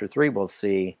in chapter 3, we'll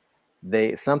see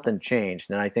something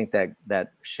changed. And I think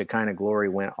that Shekinah glory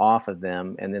went off of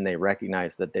them, and then they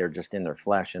recognized that they're just in their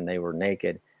flesh and they were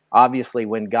naked. Obviously,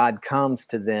 when God comes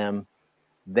to them,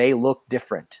 they look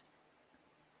different.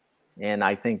 And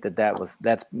I think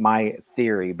that's my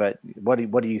theory. But what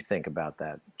do you think about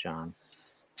that, John?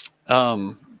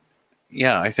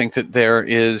 Yeah, I think that there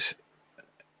is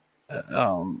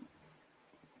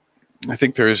I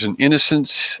think there is an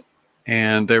innocence,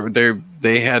 and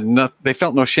they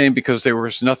felt no shame because there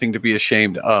was nothing to be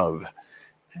ashamed of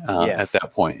at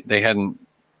that point. They hadn't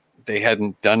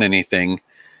done anything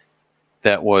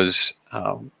that was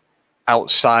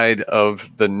outside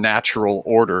of the natural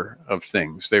order of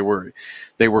things. They were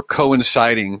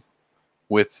coinciding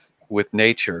with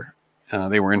nature.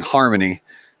 They were in harmony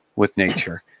with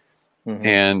nature.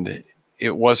 And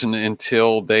it wasn't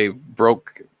until they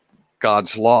broke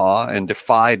God's law and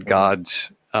defied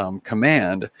God's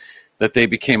command that they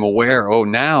became aware. Oh,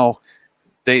 now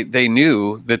they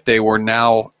knew that they were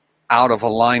now out of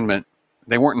alignment.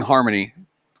 weren't in harmony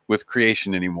with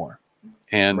creation anymore,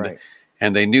 and Right.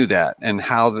 and they knew that, and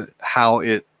how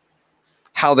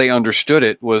they understood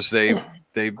it was they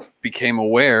became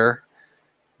aware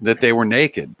that they were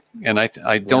naked. And I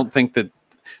Yeah. don't think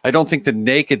that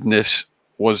nakedness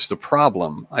was the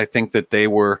problem. I think that they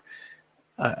were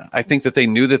I think that they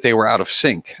knew that they were out of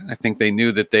sync. I think they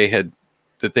knew that they had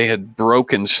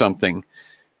broken something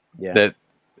Yeah.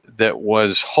 that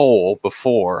was whole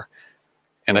before.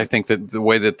 And I think that the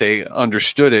way that they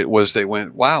understood it was they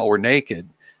went, wow, we're naked.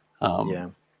 Yeah.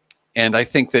 And I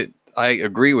think that I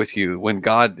agree with you. When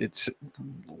God,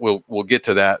 we'll get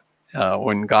to that.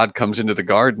 When God comes into the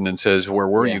garden and says, "Where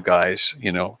were Yeah. you guys?"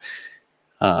 You know,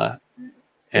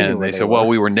 He knew and where they they said, "Well, were.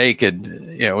 we were naked.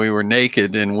 Yeah, we were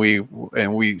naked, and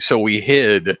so we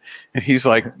hid." And he's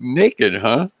like, "Naked,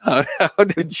 huh? How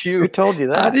did Who you? told you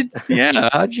that?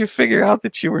 How did you figure out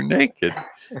that you were naked?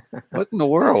 What in the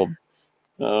world?"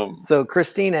 So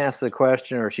Christine asks a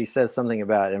question, or she says something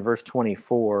about in verse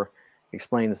 24,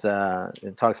 explains,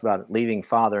 it talks about leaving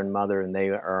father and mother, and they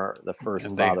are the first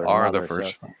And they father and are the mother. So,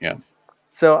 first one. Yeah.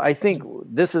 so I think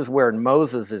this is where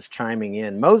Moses is chiming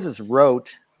in. Moses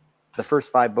wrote the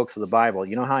first 5 books of the Bible.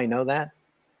 You know how I know that?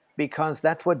 Because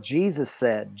that's what Jesus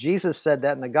said. Jesus said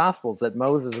that in the Gospels, that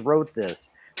Moses wrote this.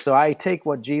 So I take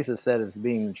what Jesus said as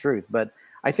being the truth. But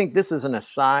I think this is an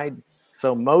aside.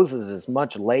 So Moses is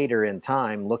much later in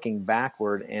time looking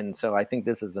backward. And so I think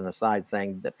this is an aside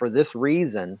saying that for this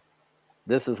reason,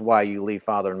 this is why you leave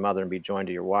father and mother and be joined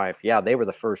to your wife. Yeah, they were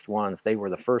the first ones. They were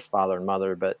the first father and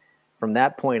mother. But from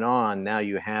that point on, now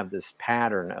you have this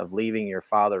pattern of leaving your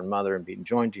father and mother and being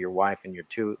joined to your wife, and your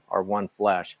two are one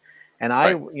flesh. And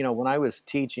I, Right. when I was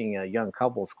teaching a young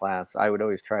couples class, I would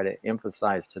always try to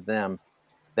emphasize to them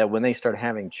that when they start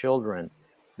having children,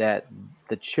 that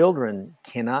the children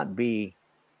cannot be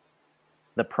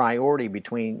the priority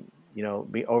between,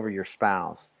 be over your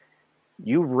spouse.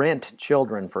 You rent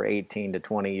children for 18 to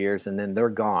 20 years, and then they're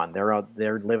gone.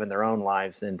 They're living their own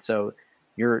lives. And so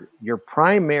your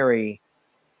primary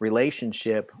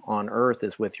relationship on earth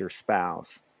is with your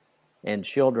spouse and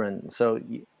children.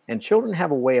 And children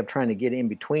have a way of trying to get in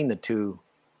between the two,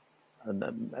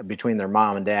 between their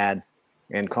mom and dad,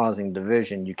 and causing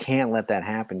division. You can't let that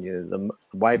happen. The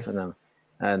wife and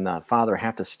the father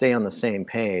have to stay on the same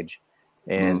page.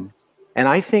 And Mm. and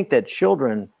I think that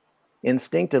children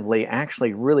instinctively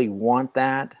actually really want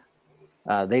that.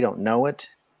 They don't know it.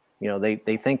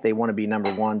 They think they want to be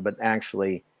number one, but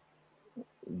actually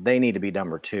they need to be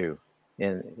number two.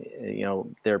 And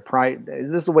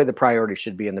this is the way the priority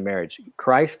should be in the marriage: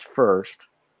 Christ first,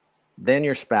 then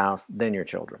your spouse, then your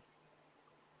children.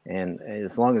 And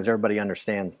as long as everybody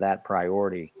understands that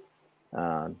priority,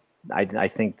 uh, I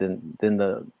think then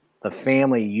the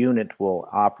family unit will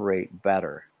operate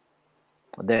better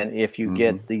than if you Mm-hmm.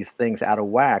 get these things out of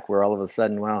whack, where all of a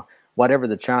sudden, well, whatever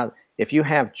the child, if you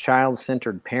have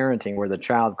child-centered parenting where the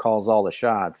child calls all the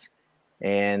shots,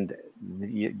 and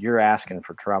you're asking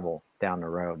for trouble down the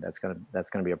road, that's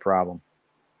gonna be a problem.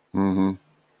 Mm-hmm.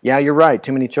 Yeah, you're right.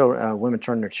 Too many children, women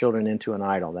turn their children into an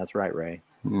idol. That's right, Ray.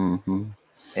 Mm-hmm.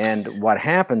 And what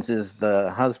happens is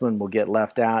the husband will get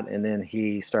left out, and then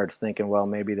he starts thinking, well,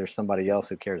 maybe there's somebody else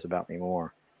who cares about me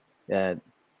more. Uh,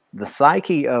 the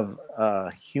psyche of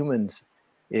humans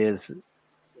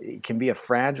it can be a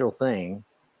fragile thing.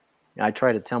 I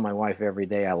try to tell my wife every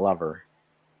day I love her,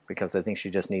 because I think she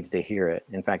just needs to hear it.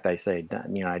 In fact, I say,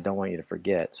 I don't want you to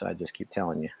forget, so I just keep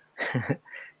telling you.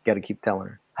 Got to keep telling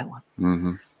her I love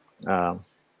Mm-hmm. you.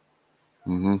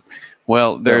 Mm-hmm.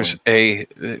 Well,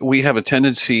 So we have a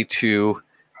tendency to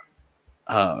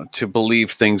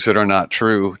believe things that are not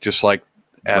true, just like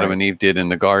Adam right, and Eve did in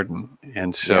the garden.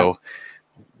 And yeah, so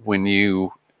when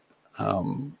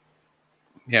um,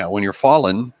 when you're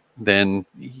fallen, then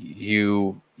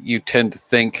you tend to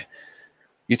think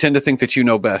that you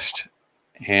know best,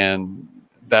 and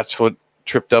that's what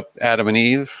tripped up Adam and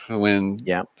Eve when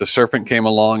yeah, the serpent came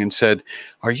along and said,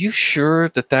 "Are you sure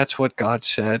that that's what God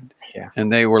said?" yeah,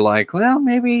 And they were like, "Well,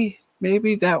 maybe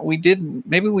that we didn't.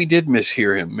 Maybe we did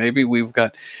mishear him. Maybe we've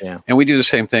got." yeah, And we do the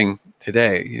same thing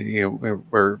today.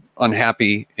 We're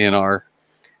unhappy in our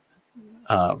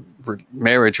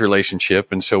marriage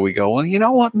relationship, and so we go, well, you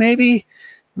know what? Maybe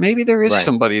there is right,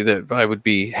 somebody that I would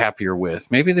be happier with.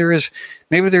 Maybe there is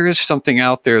something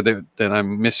out there that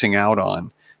I'm missing out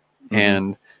on, hmm,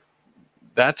 and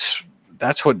that's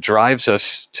what drives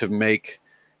us to make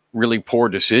really poor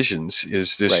decisions.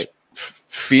 Is this right.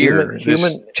 fear, this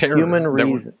terror that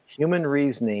we're Human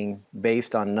reasoning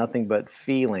based on nothing but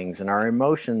feelings, and our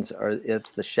emotions are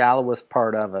it's the shallowest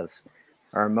part of us.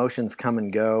 Our emotions come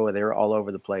and go. They're all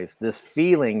over the place. This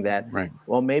feeling that, Right.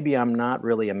 well, maybe I'm not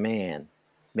really a man.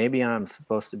 Maybe I'm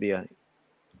supposed to be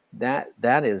that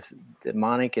is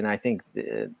demonic. And I think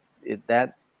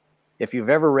that if you've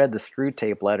ever read the Screw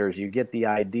Tape Letters, you get the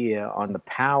idea on the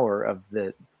power of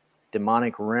the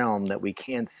demonic realm that we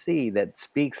can't see, that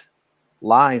speaks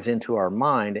lies into our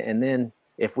mind. And then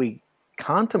if we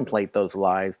contemplate those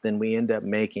lies, then we end up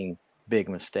making big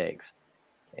mistakes.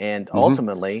 And Hmm.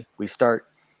 ultimately, we start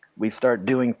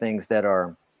doing things that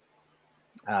are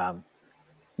um,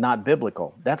 not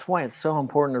biblical. That's why it's so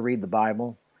important to read the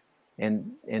Bible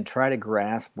and try to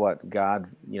grasp what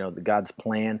God's, the God's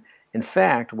plan. In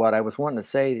fact, what I was wanting to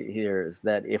say here is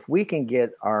that if we can get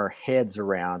our heads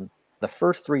around the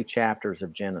first 3 chapters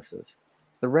of Genesis,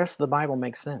 the rest of the Bible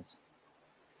makes sense.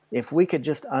 If we could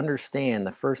just understand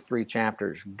the first 3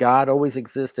 chapters, God always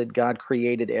existed, God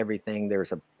created everything,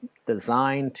 there's a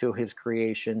design to his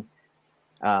creation,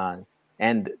 uh,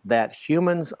 and that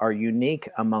humans are unique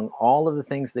among all of the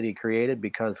things that he created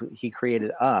because he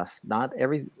created us, not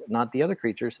the other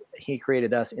creatures. He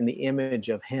created us in the image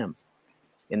of him,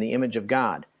 in the image of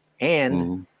God. And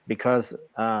Hmm. because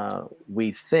we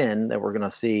sin, that we're going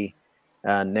to see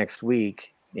next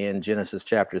week in Genesis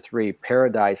chapter 3,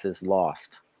 paradise is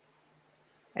lost.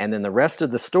 And then the rest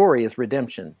of the story is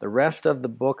redemption. The rest of the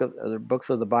books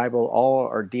of the Bible all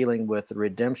are dealing with the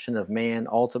redemption of man,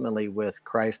 ultimately with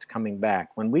Christ coming back.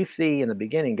 When we see in the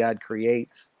beginning God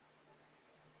creates,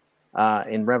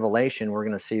 in Revelation, we're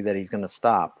going to see that he's going to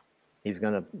stop. He's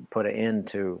going to put an end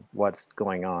to what's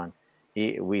going on.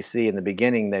 We see in the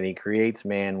beginning that he creates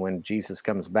man. When Jesus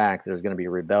comes back, there's going to be a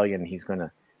rebellion. He's going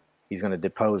to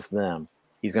depose them.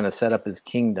 He's going to set up his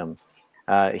kingdom.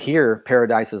 Here,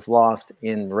 paradise is lost.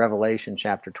 In Revelation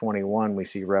chapter 21, we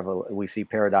see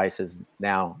paradise is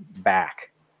now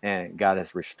back, and God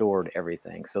has restored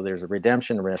everything. So there's a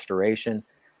redemption, restoration,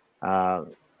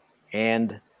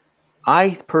 and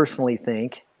I personally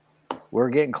think we're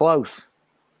getting close.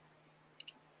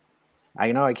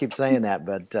 I know I keep saying that,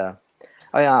 but oh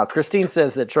yeah, Christine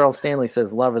says that Charles Stanley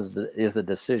says love is a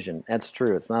decision. That's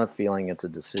true. It's not a feeling; it's a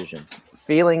decision.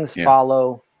 Feelings Yeah.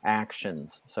 follow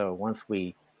actions. So once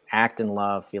we act in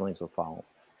love, feelings will follow.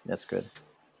 That's good.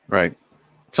 Right.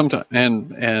 Sometimes,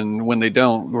 and when they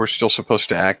don't, we're still supposed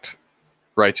to act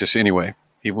righteous anyway,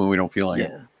 even when we don't feel like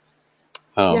it.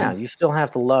 Yeah. Yeah, you still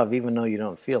have to love even though you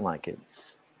don't feel like it.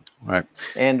 Right.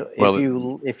 And if Well,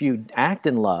 you act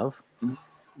in love,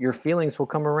 your feelings will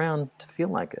come around to feel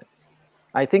like it.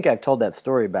 I think I've told that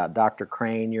story about Dr.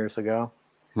 Crane years ago,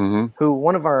 hmm who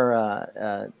one of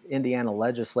our Indiana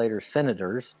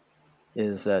senators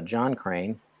is John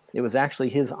Crane. It was actually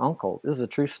his uncle. This is a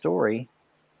true story.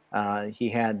 He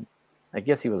had, I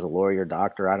guess he was a lawyer,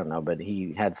 doctor, I don't know, but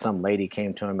he had some lady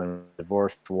came to him and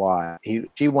divorced wife.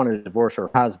 She wanted to divorce her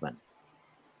husband.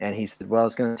 And he said, well,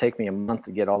 it's going to take me a month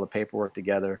to get all the paperwork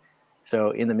together. So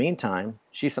in the meantime,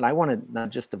 she said, I want to not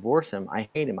just divorce him. I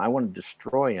hate him. I want to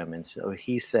destroy him. And so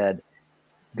he said,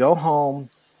 go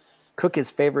home, cook his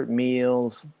favorite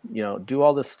meals, do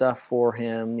all this stuff for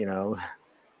him,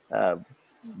 uh,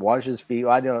 wash his feet.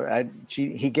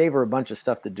 He gave her a bunch of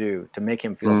stuff to do to make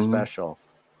him feel hmm special.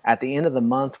 At the end of the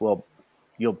month,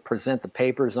 you'll present the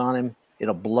papers on him.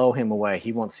 It'll blow him away.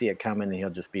 He won't see it coming and he'll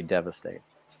just be devastated.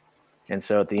 And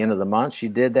so at the end of the month, she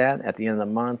did that. At the end of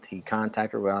the month, he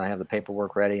contacted her. Well, I have the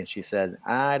paperwork ready. And she said,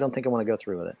 I don't think I want to go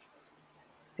through with it.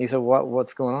 He said,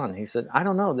 what's going on? He said, I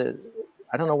don't know.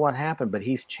 I don't know what happened, but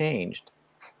he's changed.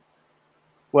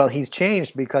 Well, he's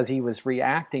changed because he was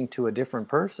reacting to a different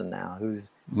person now who's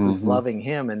hmm loving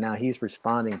him. And now he's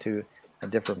responding to a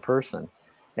different person.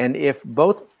 And if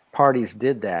both parties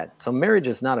did that, so marriage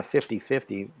is not a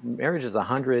 50-50. Marriage is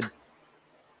 100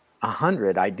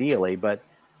 ideally, but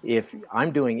if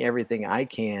I'm doing everything I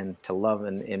can to love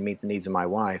and meet the needs of my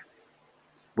wife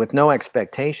with no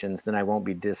expectations, then I won't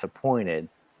be disappointed.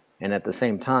 And at the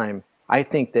same time, I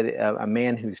think that a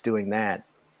man who's doing that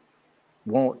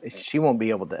won't be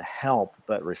able to help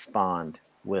but respond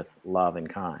with love and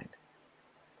kind.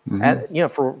 hmm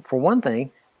For one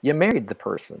thing, you married the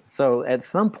person, so at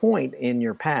some point in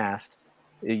your past,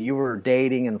 you were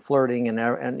dating and flirting,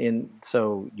 and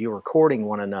so you were courting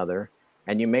one another,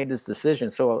 and you made this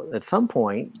decision. So at some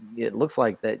point, it looks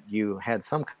like that you had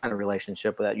some kind of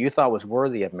relationship that you thought was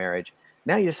worthy of marriage.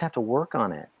 Now you just have to work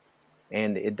on it,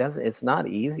 and it's not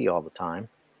easy all the time.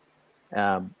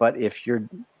 But if you're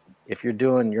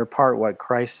doing your part, what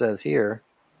Christ says here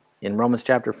in Romans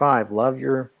chapter 5, love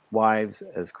your wives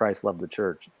as Christ loved the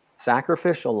church.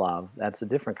 Sacrificial love, that's a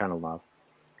different kind of love.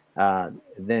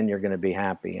 Then you're going to be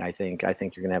happy. I think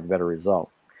you're going to have a better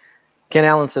result. Ken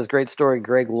Allen says, great story.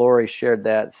 Greg Laurie shared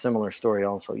that similar story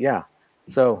also. Yeah.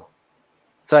 So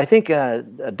I think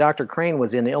Dr. Crane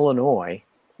was in Illinois.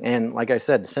 And like I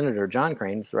said, Senator John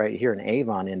Crane's right here in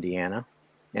Avon, Indiana.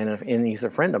 And he's a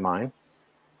friend of mine.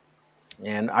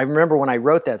 And I remember when I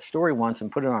wrote that story once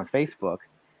and put it on Facebook,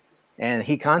 and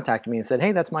he contacted me and said,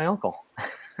 hey, that's my uncle.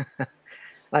 And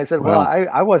I said, well,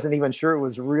 I wasn't even sure it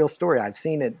was a real story. I've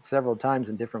seen it several times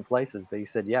in different places. But he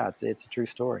said, yeah, it's a true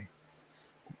story.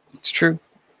 It's true.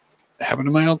 Happened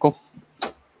to my uncle.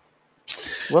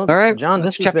 Well, all right, John,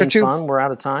 this has been 2. fun. We're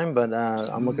out of time, but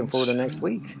I'm looking forward to next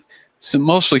week. So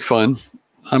mostly fun.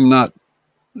 I'm not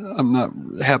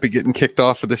happy getting kicked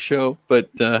off of the show, but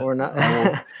we're not.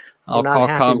 I'll call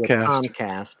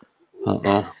Comcast.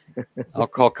 I'll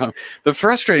call The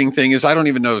frustrating thing is I don't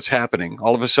even know it's happening.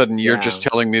 All of a sudden, you're just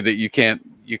telling me that you can't.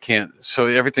 So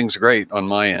everything's great on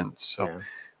my end. So,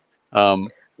 well,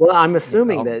 I'm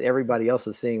assuming that everybody else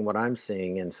is seeing what I'm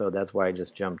seeing, and so that's why I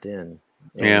just jumped in.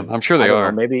 And I'm sure they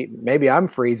are. Maybe I'm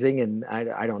freezing, and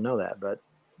I don't know that, but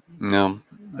no.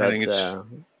 I think it's.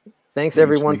 Thanks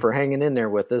everyone for hanging in there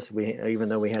with us. Even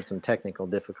though we had some technical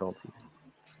difficulties.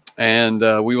 And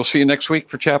we will see you next week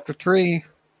for Chapter 3.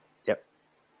 Yep.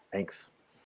 Thanks.